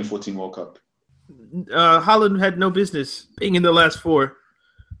about the 2014 World Cup? Holland had no business being in the last four,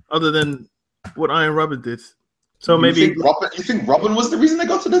 other than what Iron Robin did. So maybe you think Robin was the reason they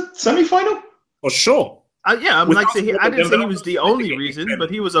got to the semi-final? For sure. I didn't say he was the only reason,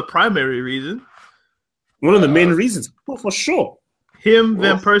 but he was a primary reason. One of the main reasons, for sure.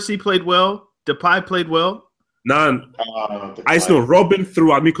 Van Persie played well. Depay played well. I know Robin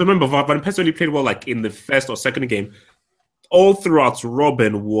throughout. I mean, remember Van Persie only played well in the first or second game. All throughout,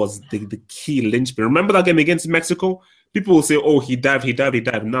 Robin was the key linchpin. Remember that game against Mexico? People will say, "Oh, he dived."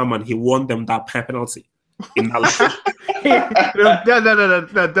 Nah, man, he won them that penalty. In that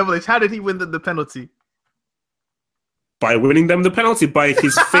no, Double H. How did he win the penalty? By winning them the penalty, by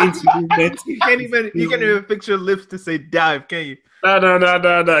his feint movement. You can't even fix your lips to say dive, can you?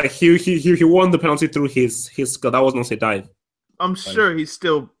 No. He won the penalty through his skill. That was not a dive. I'm sure he's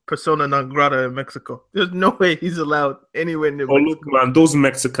still persona non grata in Mexico. There's no way he's allowed anywhere near Mexico. Look, man, those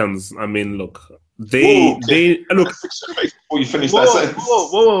Mexicans, I mean, look. They look. Before you finish that sentence.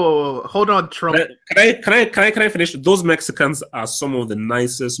 Whoa. Hold on, Trump. Can I finish? Those Mexicans are some of the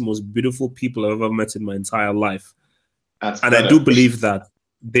nicest, most beautiful people I've ever met in my entire life. I do believe that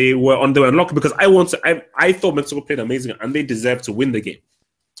they were on the unlock because I thought Mexico played amazing and they deserved to win the game.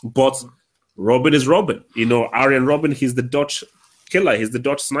 But Robin is Robin. Arjen Robben, he's the Dutch killer. He's the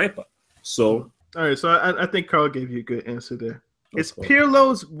Dutch sniper. So all right, so I think Carl gave you a good answer there. Is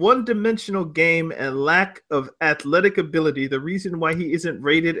Pirlo's one-dimensional game and lack of athletic ability the reason why he isn't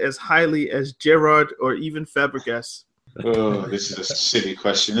rated as highly as Gerrard or even Fabregas? Oh, this is a silly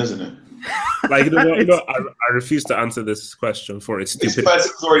question, isn't it? I refuse to answer this question for its stupid.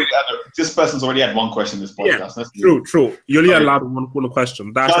 This person's already had one question in this podcast. Yeah, true. You're only allowed one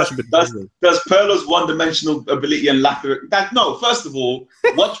question. That should be does Pirlo's one-dimensional ability and lack of that? No, first of all,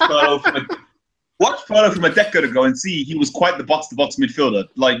 watch Pirlo from a decade ago and see he was quite the box-to-box midfielder.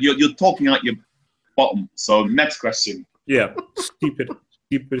 You're talking out your bottom. So next question. Yeah, stupid.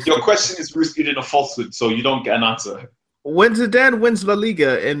 Your question is rooted in a falsehood, so you don't get an answer. When Zidane wins La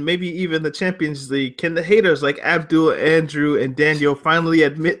Liga and maybe even the Champions League, can the haters like Abdul, Andrew, and Daniel finally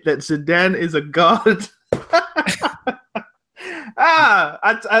admit that Zidane is a god?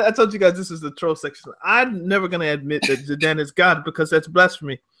 I told you guys this is the troll section. I'm never going to admit that Zidane is God because that's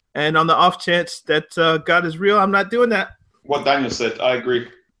blasphemy. And on the off chance that God is real, I'm not doing that. What Daniel said, I agree.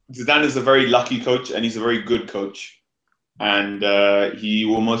 Zidane is a very lucky coach and he's a very good coach. And he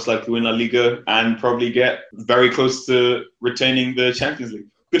will most likely win La Liga and probably get very close to retaining the Champions League.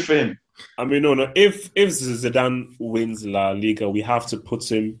 Good for him. I mean, no. If Zidane wins La Liga, we have to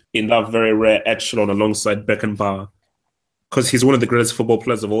put him in that very rare echelon alongside Beckenbauer because he's one of the greatest football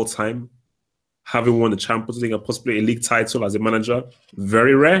players of all time. Having won the Champions League and possibly a league title as a manager,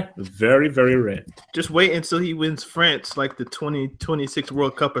 very rare, very, very rare. Just wait until he wins France, like the 2026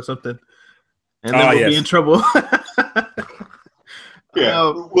 World Cup or something. And then we'll be in trouble.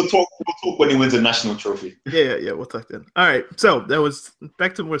 Yeah, we'll talk when he wins a national trophy. Yeah, we'll talk then. All right, so that was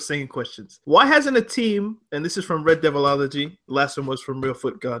back to more singing questions. Why hasn't a team, and this is from Red Devilology, the last one was from Real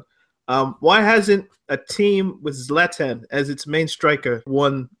Foot God, why hasn't a team with Zlatan as its main striker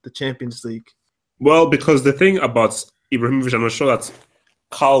won the Champions League? Well, because the thing about Ibrahimovic, and I'm sure that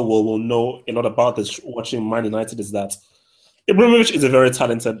Carl will know a lot about this watching Man United, is that Ibrahimovic is a very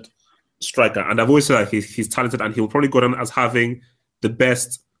talented striker, and I've always said that he's talented, and he'll probably go down as having the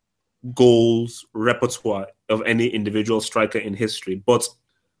best goals repertoire of any individual striker in history. But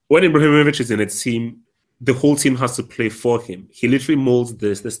when Ibrahimovic is in a team, the whole team has to play for him. He literally molds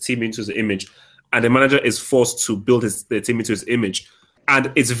this team into his image, and the manager is forced to build the team into his image.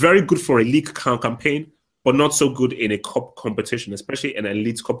 And it's very good for a league campaign, but not so good in a cup competition, especially an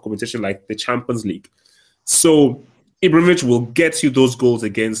elite cup competition like the Champions League. So Ibrahimovic will get you those goals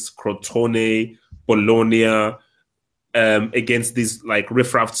against Crotone, Bologna, against these like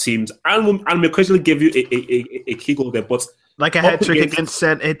riffraff teams, and will occasionally give you a key goal there. But like a hat trick against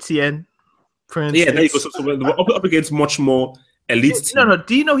Saint Etienne, for instance. Yeah, there you go. So we're up against much more elite teams. No.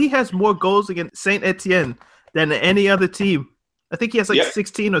 Do you know he has more goals against Saint Etienne than any other team? I think he has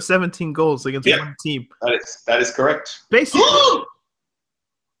 16 or 17 goals against one team. That is correct. Basically.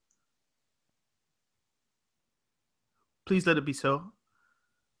 Please let it be so.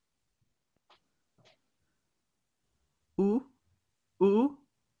 Ooh. Oh!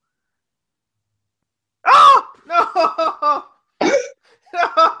 No!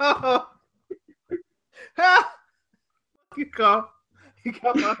 No! You call.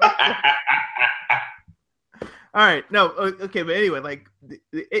 All right, no, okay, but anyway, like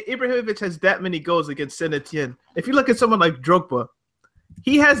Ibrahimovic has that many goals against Saint Etienne. If you look at someone like Drogba,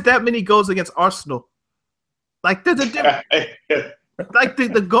 he has that many goals against Arsenal. Like there's a difference. Like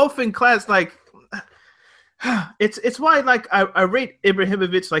the golfing class, like it's why like I rate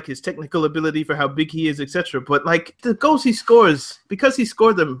Ibrahimovic like his technical ability for how big he is, etc. But like the goals he scores, because he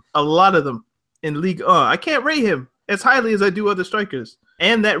scored them, a lot of them in Ligue 1, I can't rate him as highly as I do other strikers,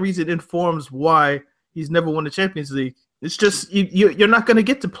 and that reason informs why he's never won the Champions League. It's just you're not going to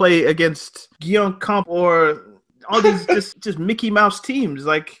get to play against Guillaume Comp or all these just Mickey Mouse teams.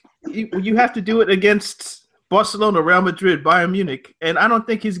 Like you have to do it against Barcelona, Real Madrid, Bayern Munich, and I don't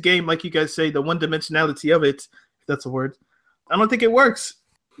think his game, like you guys say, the one-dimensionality of it, if that's a word, I don't think it works.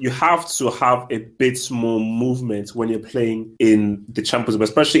 You have to have a bit more movement when you're playing in the Champions League,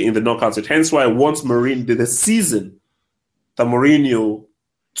 especially in the knockouts. Hence why once Mourinho did a season that Mourinho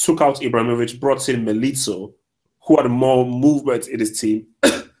took out Ibrahimovic, brought in Melito, who had more movement in his team,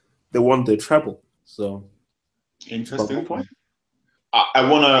 they won the treble. So interesting point. I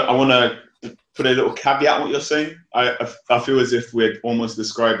wanna put a little caveat on what you're saying. I feel as if we're almost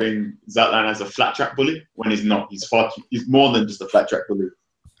describing Zlatan as a flat track bully when he's not. He's more than just a flat track bully.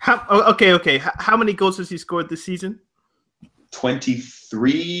 Okay. How many goals has he scored this season?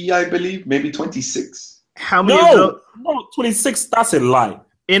 23, I believe, maybe 26. How many? No, 26. That's a lie.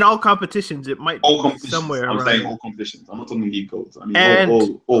 In all competitions, it might be somewhere around. I'm saying all competitions. I'm not talking league goals. I mean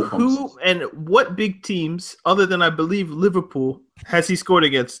all competitions. And what big teams, other than I believe Liverpool, has he scored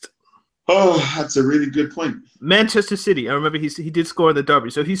against? Oh, that's a really good point. Manchester City. I remember he did score in the derby.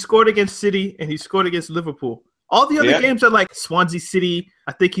 So he scored against City and he scored against Liverpool. All the other games are like Swansea City.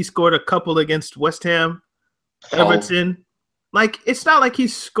 I think he scored a couple against West Ham, Everton. Like, it's not like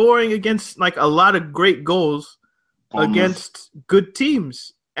he's scoring against like a lot of great goals against good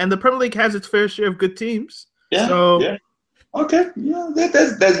teams. And the Premier League has its fair share of good teams. Yeah. Okay. Yeah.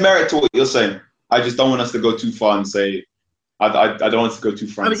 There's merit to what you're saying. I just don't want us to go too far and say I don't want us to go too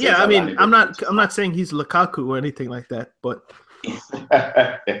far. I'm not saying he's Lukaku or anything like that, but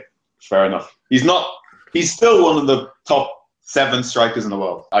fair enough. He's still one of the top 7 strikers in the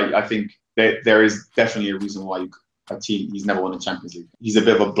world. I think there is definitely a reason why he's never won the Champions League. He's a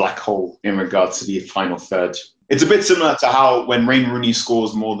bit of a black hole in regards to the final third. It's a bit similar to how when Wayne Rooney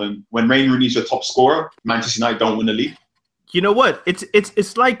scores when Wayne Rooney's your top scorer, Manchester United don't win the league. You know what?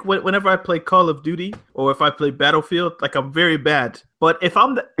 It's like whenever I play Call of Duty or if I play Battlefield, like I'm very bad. But if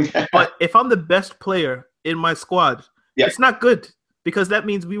I'm the best player in my squad, it's not good because that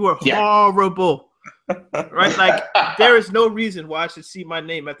means we were horrible. Right? Like there is no reason why I should see my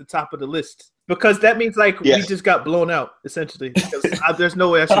name at the top of the list because that means like we just got blown out essentially. Because there's no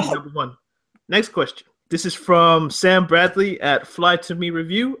way I should be number 1. Next question. This is from Sam Bradley at Fly to Me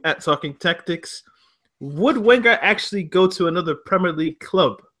Review at Talking Tactics. Would Wenger actually go to another Premier League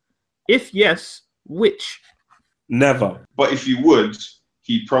club? If yes, which? Never. But if he would,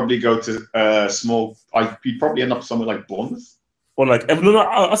 he'd probably go to small. He'd probably end up somewhere like Bournemouth. Or like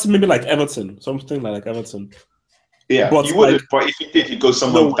maybe like Everton, something like Everton. Yeah, but he would. But if he did, he'd go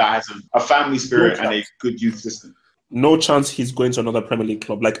somewhere that has a family spirit and a good youth system. No chance he's going to another Premier League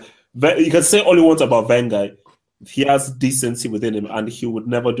club. Like you can say all you want about Wenger. He has decency within him, and he would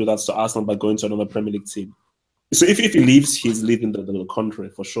never do that to Arsenal by going to another Premier League team. So if he leaves, he's leaving the country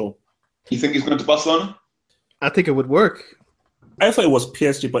for sure. You think he's going to Barcelona? I think it would work. I thought it was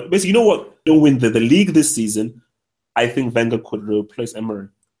PSG, but basically, you know what? Don't win the league this season. I think Wenger could replace Emery.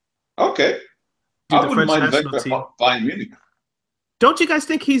 Okay. I wouldn't mind Wenger Bayern Munich. Don't you guys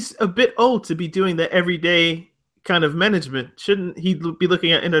think he's a bit old to be doing the everyday kind of management? Shouldn't he be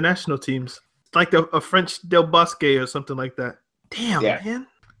looking at international teams? Like a French Del Bosque or something like that. Damn, man.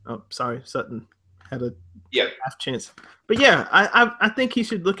 Oh, sorry, Sutton. had a Yeah. half chance. But yeah, I think he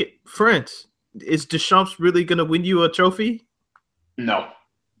should look at France. Is Deschamps really going to win you a trophy? No,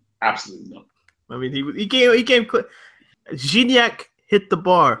 absolutely not. I mean, he came. Gignac hit the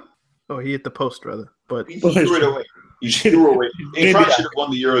bar. Oh, he hit the post rather. But He threw it away. He threw it away. France should have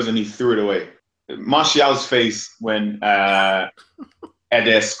won the Euros, and he threw it away. Martial's face when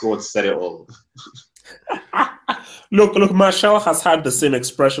Eder scored said it all. Look, Martial has had the same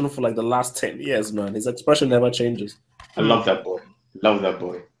expression for like the last 10 years, man. His expression never changes. I love that boy. Love that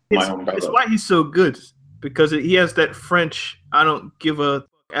boy. My own brother. It's why he's so good, because he has that French "I don't give a"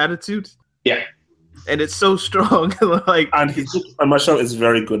 attitude. Yeah. And it's so strong. Like, And Martial is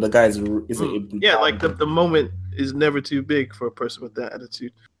very good. The guy is yeah, like the moment is never too big for a person with that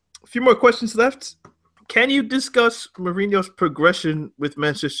attitude. A few more questions left. Can you discuss Mourinho's progression with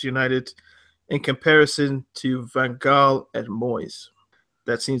Manchester United in comparison to Van Gaal and Moyes?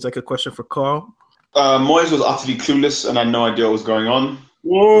 That seems like a question for Carl. Moyes was utterly clueless and had no idea what was going on.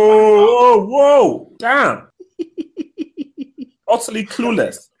 Whoa! Damn. Utterly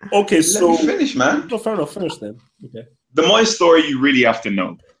clueless. Okay, so Let me finish, man. No, fair enough. Finish then. Okay. The Moyes story you really have to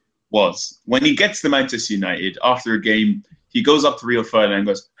know was when he gets to Manchester United after a game, he goes up to Rio Ferdinand and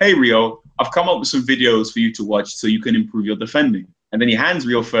goes, "Hey Rio, I've come up with some videos for you to watch so you can improve your defending." And then he hands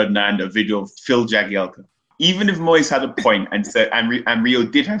Rio Ferdinand a video of Phil Jagielka. Even if Moyes had a point and said, and Rio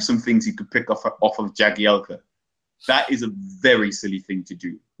did have some things he could pick off of Jagielka, that is a very silly thing to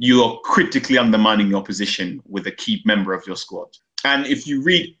do. You are critically undermining your position with a key member of your squad. And if you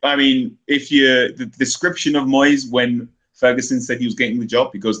read, the description of Moyes when Ferguson said he was getting the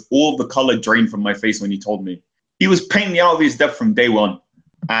job, he goes, "All the colour drained from my face when he told me." He was painting me out of his depth from day one.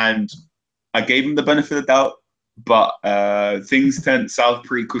 And I gave him the benefit of the doubt, but things turned south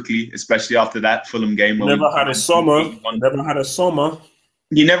pretty quickly, especially after that Fulham game. Never had a summer. He never had a summer.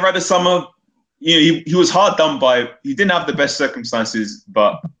 You know, he was hard done by. He didn't have the best circumstances,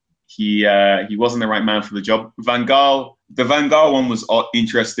 but he wasn't the right man for the job. The Van Gaal one was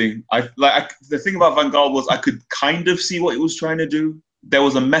interesting. The thing about Van Gaal was I could kind of see what he was trying to do. There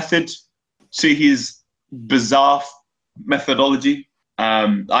was a method to his bizarre methodology.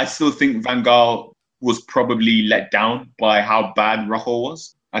 I still think Van Gaal was probably let down by how bad Rojo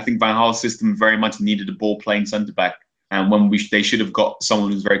was. I think Van Gaal's system very much needed a ball-playing centre-back. And when they should have got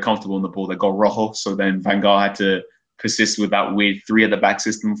someone who's very comfortable on the ball, they got Rojo. So then Van Gaal had to persist with that weird 3-at-the-back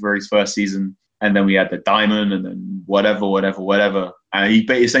system for his first season. And then we had the diamond and then whatever. And he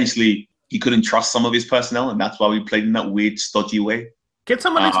couldn't trust some of his personnel. And that's why we played in that weird, stodgy way. Can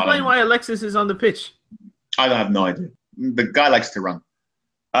someone explain why Alexis is on the pitch? I don't have no idea. The guy likes to run.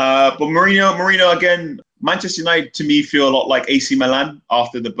 But Mourinho again, Manchester United to me feel a lot like AC Milan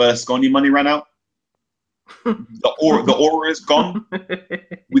after the Berlusconi money ran out. The aura is gone.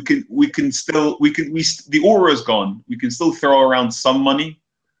 The aura is gone. We can still throw around some money,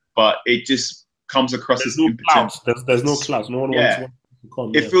 but it just comes across as impotent. There's no clout. No one wants to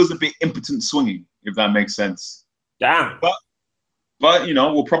come. It feels a bit impotent swinging, if that makes sense. Damn. But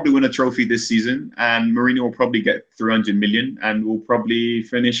we'll probably win a trophy this season, and Mourinho will probably get 300 million, and we'll probably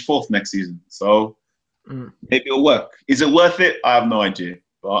finish 4th next season. So maybe it'll work. Is it worth it? I have no idea.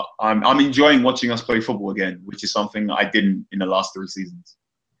 But I'm enjoying watching us play football again, which is something I didn't in the last 3 seasons.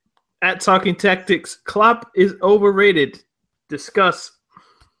 At Talking Tactics, Klopp is overrated. Discuss.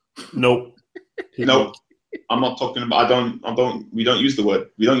 Nope. I'm not talking about. We don't use the word.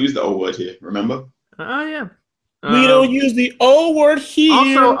 We don't use the O word here. Remember? Oh yeah. We don't use the O word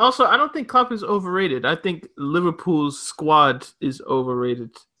here. Also, I don't think Klopp is overrated. I think Liverpool's squad is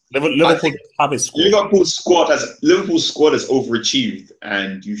overrated. Liverpool have a squad. Liverpool's squad has overachieved,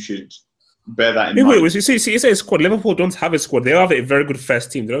 and you should bear that in mind. Wait, you say squad. Liverpool don't have a squad. They have a very good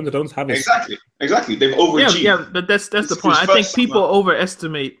first team. They don't have a exactly. They've overachieved. Yeah, but that's the point. I think people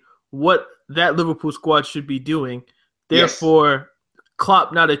overestimate what that Liverpool squad should be doing. Therefore,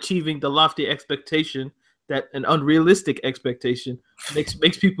 Klopp not achieving the lofty expectation, that an unrealistic expectation,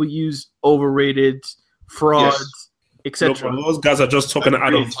 makes people use overrated, frauds, etc. Those guys are just talking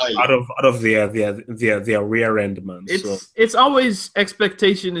out of their rear end, man. It's always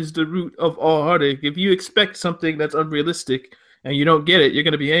expectation is the root of all heartache. If you expect something that's unrealistic and you don't get it, you're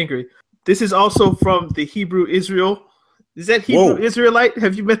going to be angry. This is also from the Hebrew Israel. Is that Hebrew Israelite?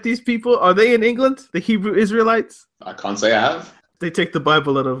 Have you met these people? Are they in England? The Hebrew Israelites? I can't say I have. They take the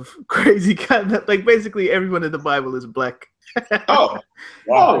Bible out of crazy kind of, like basically everyone in the Bible is black. Oh,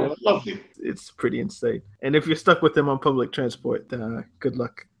 wow, lovely. It's pretty insane. And if you're stuck with them on public transport, good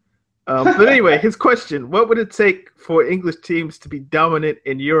luck. But anyway, his question: what would it take for English teams to be dominant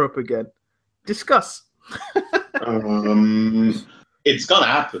in Europe again? Discuss. It's gonna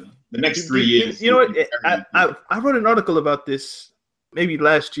happen. The next 3 years. You know what? I wrote an article about this maybe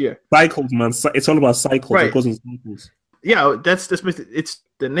last year. Cycles, man. It's all about cycles. Right. It goes in cycles. Yeah, that's it's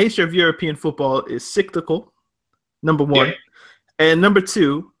the nature of European football is cyclical. Number one, Yeah. and number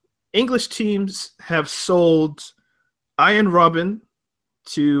two, English teams have sold Iron Robin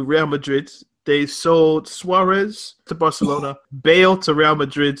to Real Madrid. They sold Suarez to Barcelona, Bale to Real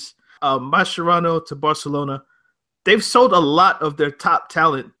Madrid, Mascherano to Barcelona. They've sold a lot of their top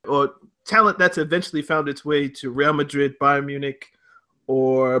talent or talent that's eventually found its way to Real Madrid, Bayern Munich,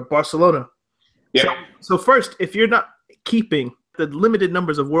 or Barcelona. Yeah. So first, if you're not keeping the limited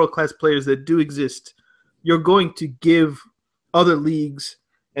numbers of world-class players that do exist, you're going to give other leagues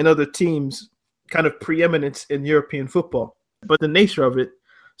and other teams kind of preeminence in European football. But the nature of it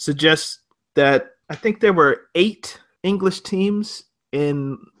suggests that I think there were 8 English teams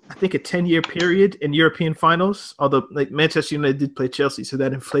in, I think, a 10-year period in European finals, although like Manchester United did play Chelsea, so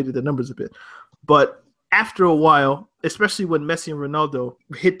that inflated the numbers a bit. But after a while, especially when Messi and Ronaldo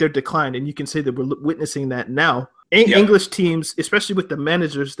hit their decline, and you can say that we're witnessing that now, English teams, especially with the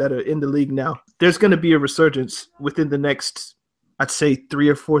managers that are in the league now, there's going to be a resurgence within the next, I'd say, 3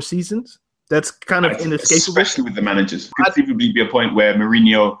 or 4 seasons. That's kind of inescapable. Especially with the managers. Could conceivably be a point where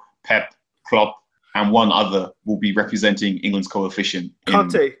Mourinho, Pep, Klopp, and one other will be representing England's coefficient.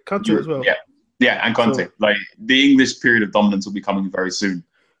 Conte as well. Yeah, and Conte. So, like the English period of dominance will be coming very soon.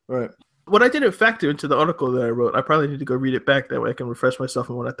 Right. What I didn't factor into the article that I wrote, I probably need to go read it back. That way I can refresh myself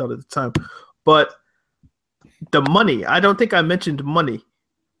on what I thought at the time. But the money, I don't think I mentioned money,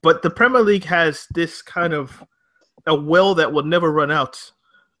 but the Premier League has this kind of a well that will never run out,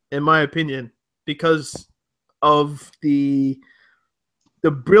 in my opinion, because of the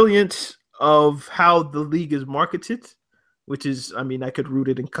brilliance of how the league is marketed, which is, I mean, I could root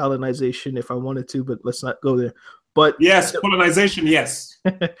it in colonization if I wanted to, but let's not go there. But yes, colonization, yes.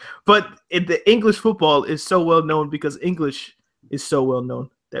 But the English football is so well known because English is so well known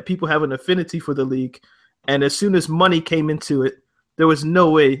that people have an affinity for the league. And as soon as money came into it, there was no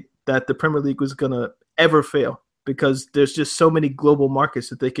way that the Premier League was going to ever fail because there's just so many global markets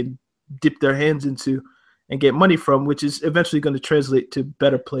that they can dip their hands into and get money from, which is eventually going to translate to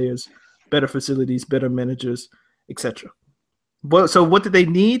better players, better facilities, better managers, etc. Well, so what do they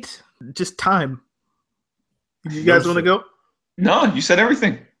need? Just time. You guys want to go? No, you said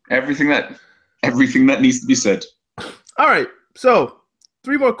everything. Everything that needs to be said. All right. So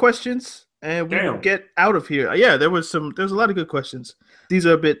 3 more questions and we'll get out of here. Yeah, there's a lot of good questions. These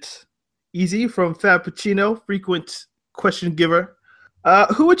are a bit easy from Fab Pacino, frequent question giver.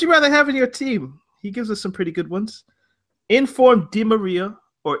 Who would you rather have in your team? He gives us some pretty good ones. Inform Di Maria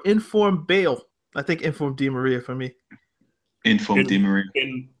or Inform Bale? I think Inform Di Maria for me. Inform Di Maria.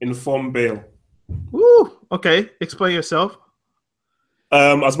 Inform Bale. Woo! Okay, explain yourself.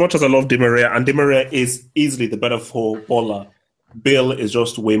 As much as I love Di Maria, and Di Maria is easily the better footballer, Bale is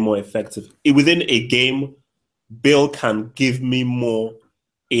just way more effective. Within a game, Bale can give me more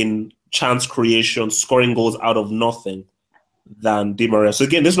in chance creation, scoring goals out of nothing than Di Maria. So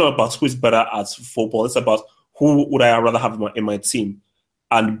again, this is not about who is better at football. It's about who would I rather have in my team.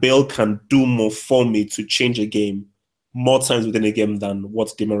 And Bale can do more for me to change a game more times within a game than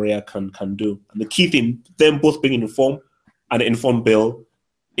what Di Maria can do. And the key thing, them both being in form and informed Bale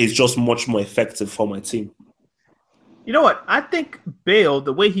is just much more effective for my team. You know what? I think Bale,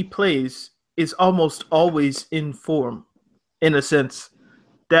 the way he plays, is almost always in form, in a sense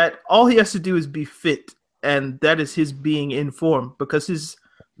that all he has to do is be fit, and that is his being in form, because his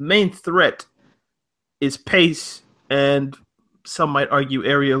main threat is pace and some might argue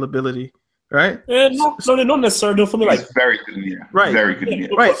aerial ability, right? No, not necessarily for me. Like very good in the air, right? Very good in the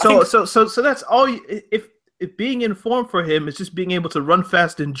air, right? So that's all. If being in form for him is just being able to run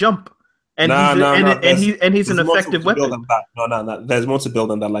fast and jump. And he's an effective weapon. No. There's more to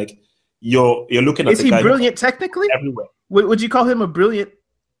build on that. Like you're looking at. Is he brilliant technically? Everywhere. Would you call him a brilliant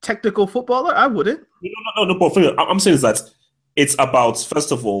technical footballer? I wouldn't. No. But I'm saying is that it's about,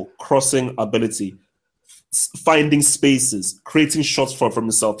 first of all, crossing ability, finding spaces, creating shots for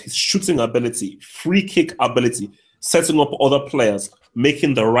himself, his shooting ability, free kick ability, setting up other players,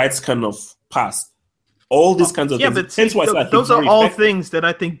 making the right kind of pass. All these kinds of things. But those are all things that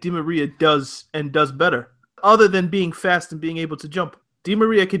I think Di Maria does and does better, other than being fast and being able to jump. Di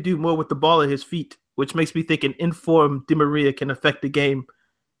Maria can do more with the ball at his feet, which makes me think an informed Di Maria can affect the game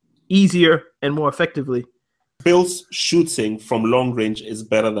easier and more effectively. Bale's shooting from long range is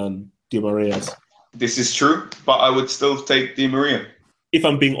better than Di Maria's. This is true, but I would still take Di Maria. If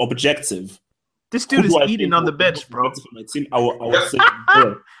I'm being objective, this dude is eating on the bench, bro. For my team, I will say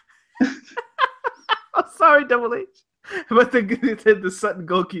Bale. I'm sorry, Double H. But the Sutton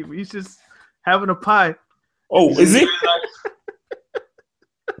goalkeeper, he's just having a pie. Oh, is he?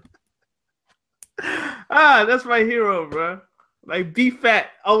 That's my hero, bro. Like, be fat,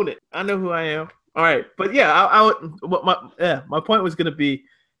 own it. I know who I am. All right, but yeah, my point was gonna be,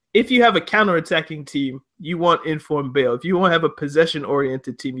 if you have a counter-attacking team, you want informed Bale. If you want to have a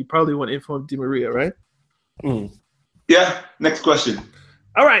possession-oriented team, you probably want informed Di Maria, right? Yeah. Next question.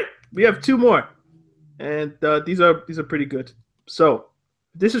 All right, we have two more, and these are pretty good. So,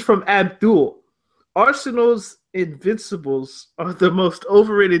 this is from Abdul. Arsenal's Invincibles are the most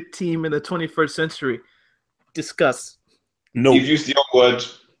overrated team in the 21st century. Discuss. No. You've used the wrong word.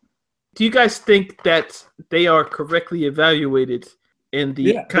 Do you guys think that they are correctly evaluated in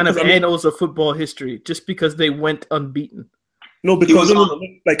the annals of football history just because they went unbeaten? No, because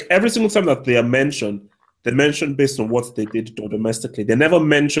like every single time that they are mentioned, they're mentioned based on what they did domestically. They're never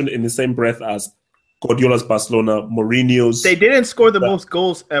mentioned in the same breath as Guardiola's Barcelona, Mourinho's. They didn't score the most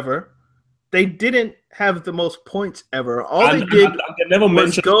goals ever. They didn't have the most points ever. They never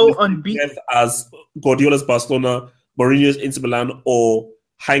was go unbeaten as Guardiola's Barcelona, Mourinho's Inter Milan, or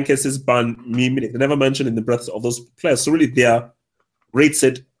Heinkes' Bayern Munich. They never mentioned in the breath of those players. So really, they are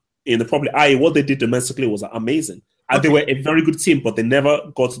rated in the probably what they did domestically was amazing. And they were a very good team, but they never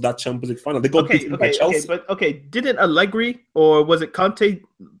got to that Champions League final. They got beaten by Chelsea. Didn't Allegri or was it Conte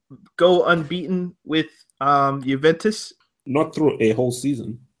go unbeaten with Juventus? Not through a whole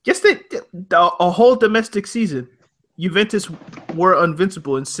season. Yes, a whole domestic season. Juventus were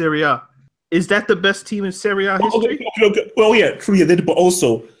invincible in Serie A. Is that the best team in Serie A history? Okay. Well, yeah, true. Yeah, but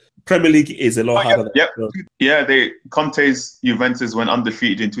also Premier League is a lot harder. Conte's Juventus went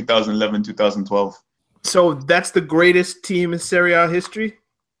undefeated in 2011, 2012. So that's the greatest team in Serie A history?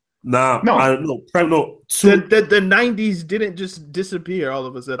 No. The 90s didn't just disappear all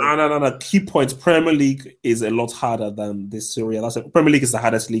of a sudden. No. Key points. Premier League is a lot harder than this Serie A. Premier League is the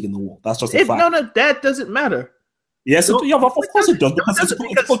hardest league in the world. That's just a fact. No, that doesn't matter. Yes, of course it does.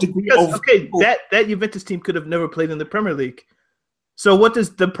 That Juventus team could have never played in the Premier League. So what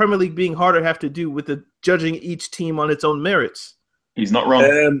does the Premier League being harder have to do with judging each team on its own merits? He's not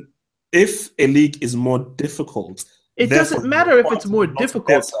wrong. If a league is more difficult, it doesn't matter if it's more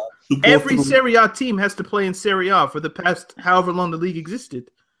difficult. Every Serie A team has to play in Serie A for the past however long the league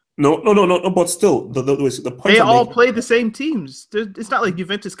existed. No. But still, the point they all play the same teams. It's not like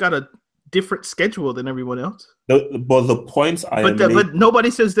Juventus got a different schedule than everyone else. But the points but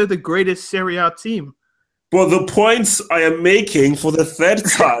nobody says they're the greatest Serie A team. But the points I am making for the third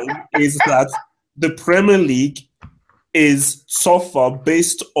time is that the Premier League is tougher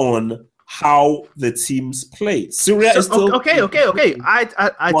based on how the teams play. Serie A is still okay.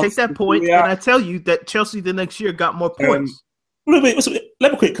 I take that point, and I tell you that Chelsea the next year got more points. Wait.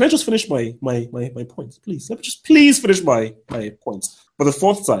 Let me quick. Can I just finish my points, please? Let me just please finish my points for the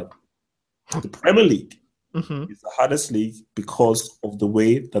fourth time. The Premier League is the hardest league because of the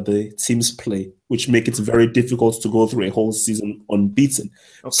way that the teams play, which make it very difficult to go through a whole season unbeaten.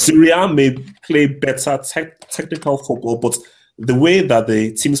 Okay. Serie A may play better technical football, but the way that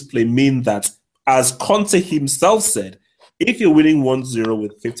the teams play mean that, as Conte himself said, if you're winning 1-0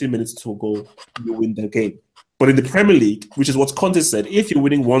 with 15 minutes to go, you win the game. But in the Premier League, which is what Conte said, if you're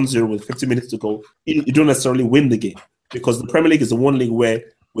winning 1-0 with 15 minutes to go, you don't necessarily win the game, because the Premier League is the one league where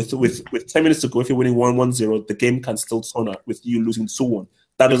with 10 minutes to go, if you're winning 1-0, the game can still turn out with you losing 2-1.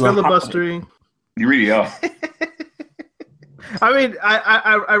 That doesn't happen. You really are. I mean,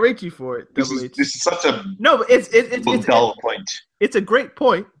 I rate you for it. This is such a it's dull point. It's a great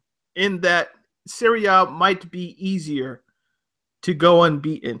point in that Serie A might be easier to go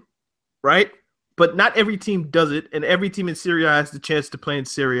unbeaten, right? But not every team does it, and every team in Serie A has the chance to play in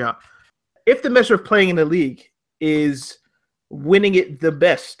Serie A. If the measure of playing in the league is winning it the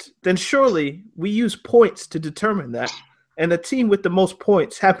best, then surely we use points to determine that. And the team with the most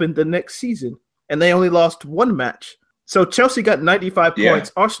points happened the next season, and they only lost one match. So Chelsea got 95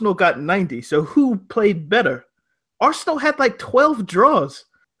 points. Arsenal got 90. So who played better? Arsenal had like 12 draws.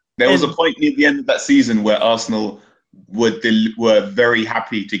 There was a point near the end of that season where Arsenal were very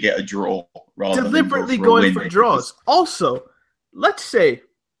happy to get a draw rather deliberately than going for draws. Also, let's say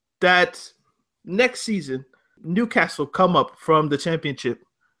that next season Newcastle come up from the Championship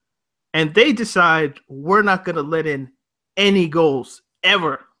and they decide we're not going to let in any goals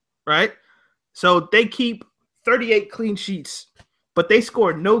ever, right? So they keep 38 clean sheets, but they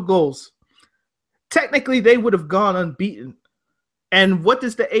scored no goals. Technically, they would have gone unbeaten. And what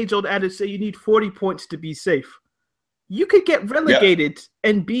does the age-old adage say? You need 40 points to be safe. You could get relegated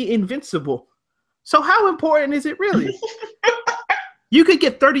and be invincible. So how important is it really? You could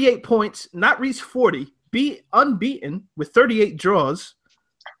get 38 points, not reach 40, be unbeaten with 38 draws,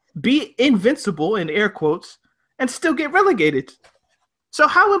 be invincible in air quotes, and still get relegated. So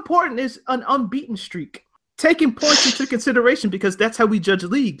how important is an unbeaten streak? Taking points into consideration, because that's how we judge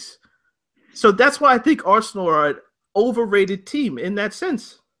leagues. So that's why I think Arsenal are an overrated team in that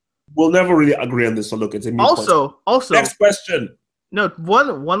sense. We'll never really agree on this, so look, it's a Also, next question. No,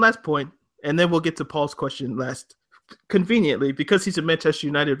 one last point, and then we'll get to Paul's question last. Conveniently, because he's a Manchester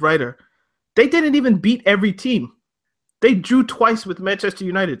United writer, they didn't even beat every team. They drew twice with Manchester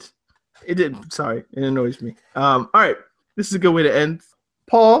United. It annoys me. All right, this is a good way to end.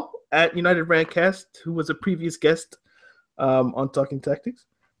 Paul at United Rantcast, who was a previous guest on Talking Tactics.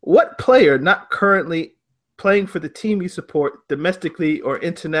 What player not currently playing for the team you support domestically or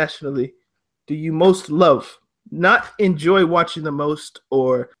internationally do you most love? Not enjoy watching the most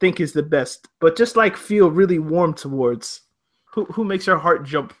or think is the best, but just like feel really warm towards? Who makes your heart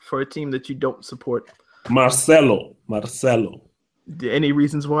jump for a team that you don't support? Marcelo. Any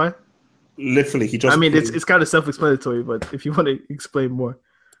reasons why? Literally, he just... it's kind of self-explanatory, but if you want to explain more.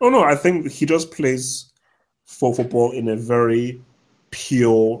 Oh, no, I think he just plays for football in a very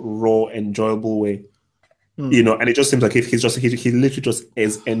pure, raw, enjoyable way. You know, and it just seems like if he literally just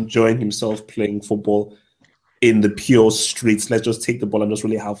is enjoying himself playing football in the pure streets. Let's just take the ball and just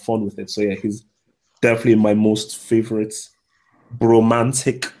really have fun with it. So yeah, he's definitely my most favorite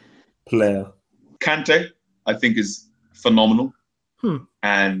romantic player. Kante, I think, is phenomenal.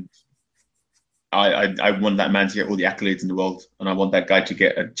 And I want that man to get all the accolades in the world, and I want that guy to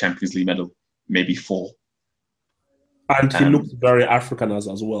get a Champions League medal, maybe 4. And he looks very African as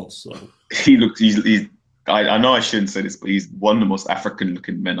well. So I know I shouldn't say this, but he's one of the most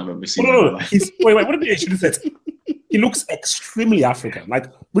African-looking men I've ever seen. No. Wait, what did I should have said? He looks extremely African.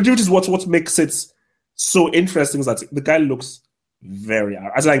 Like, which is what makes it so interesting is that the guy looks very...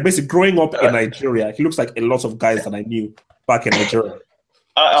 As like basically growing up in Nigeria, he looks like a lot of guys that I knew back in Nigeria.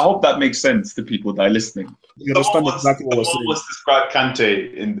 I hope that makes sense to people that are listening. You understand exactly what we're saying. Someone described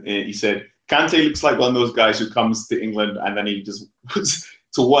Kante, he said, Kante looks like one of those guys who comes to England and then he just puts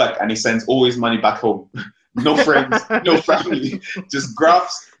to work and he sends all his money back home. No friends, no family, just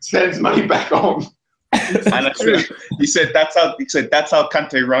grafts, sends money back home. And he said that's how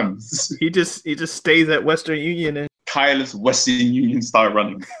Kante runs. He just stays at Western Union and tireless Western Union style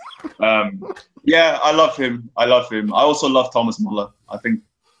running. Yeah, I love him. I also love Thomas Muller. I think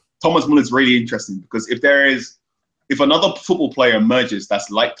Thomas Muller is really interesting because if another football player emerges that's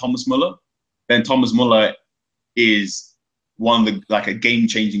like Thomas Muller, then Thomas Muller is a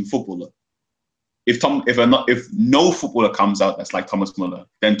game-changing footballer. If no footballer comes out that's like Thomas Muller,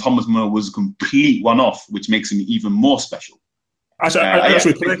 then Thomas Muller was a complete one-off, which makes him even more special.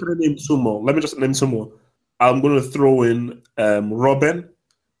 Actually, can I name two more? Let me just name some more. I'm going to throw in Robin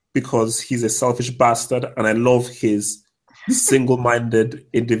because he's a selfish bastard, and I love his single-minded,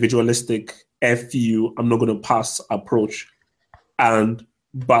 individualistic "F-you, I'm not going to pass" approach. And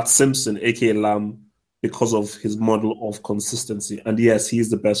Bart Simpson, aka Lamb, because of his model of consistency. And yes, he is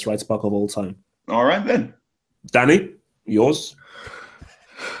the best right back of all time. All right, then. Danny, yours?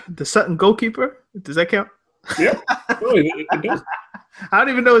 The Sutton goalkeeper? Does that count? Yeah. No, it does. I don't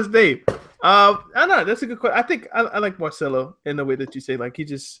even know his name. I don't know. That's a good question. I think I like Marcelo in the way that you say. Like he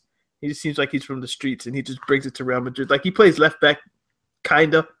just seems like he's from the streets and he just brings it to Real Madrid. Like he plays left back,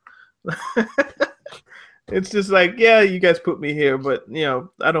 kind of. It's just like, yeah, you guys put me here, but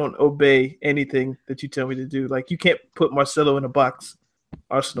I don't obey anything that you tell me to do. Like you can't put Marcelo in a box.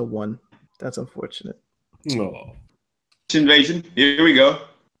 Arsenal won. That's unfortunate. No. Invasion. Here we go.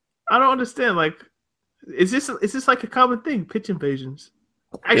 I don't understand. Like, is this like a common thing? Pitch invasions.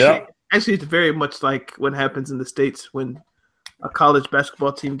 Actually, it's very much like what happens in the States when a college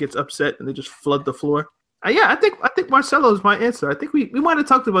basketball team gets upset and they just flood the floor. I think Marcelo is my answer. I think we might have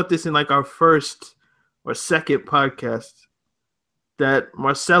talked about this in like our first or second podcast. That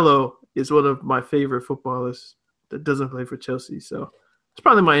Marcelo is one of my favorite footballers that doesn't play for Chelsea. So it's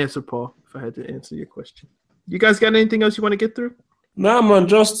probably my answer, Paul, if I had to answer your question. You guys got anything else you want to get through? Nah, man,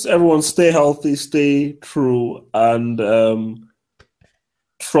 just everyone stay healthy, stay true. And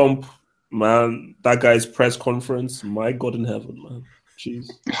Trump, man, that guy's press conference, my God in heaven, man. Jeez.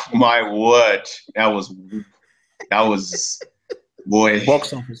 My word. That was boy.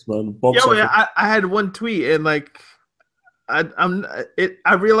 Box office, man. I had one tweet and like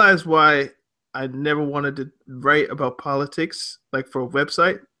I realized why I never wanted to write about politics like for a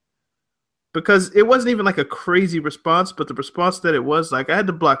website. Because it wasn't even like a crazy response, but the response that it was, like I had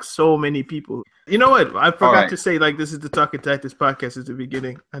to block so many people. You know what? I forgot to say like this is the Talking Tactics podcast at the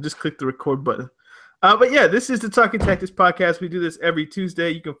beginning. I just clicked the record button. But yeah, this is the Talking Tactics podcast. We do this every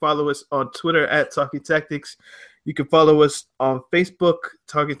Tuesday. You can follow us on Twitter at Talking Tactics. You can follow us on Facebook,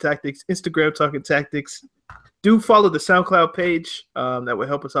 Talking Tactics, Instagram, Talking Tactics. Do follow the SoundCloud page. That would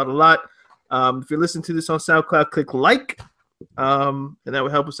help us out a lot. If you're listening to this on SoundCloud, click like, and that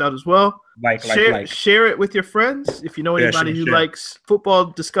would help us out as well. Share it with your friends. If you know anybody who likes football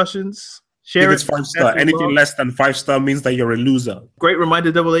discussions, share it. 5-star. Anything less than 5-star means that you're a loser. Great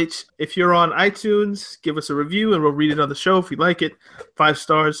reminder, Double H. If you're on iTunes, give us a review and we'll read it on the show if you like it. 5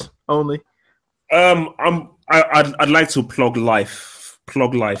 stars only. I'd like to plug life.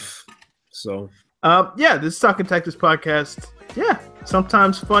 So yeah, this is Talking Tactics podcast. Yeah,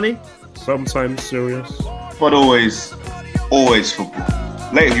 sometimes funny, sometimes serious, but always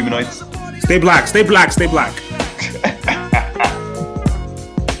football. Later, humanoids. Stay black. Sports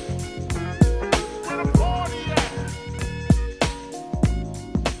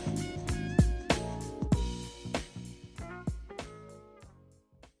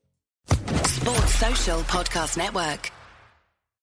Social Podcast Network.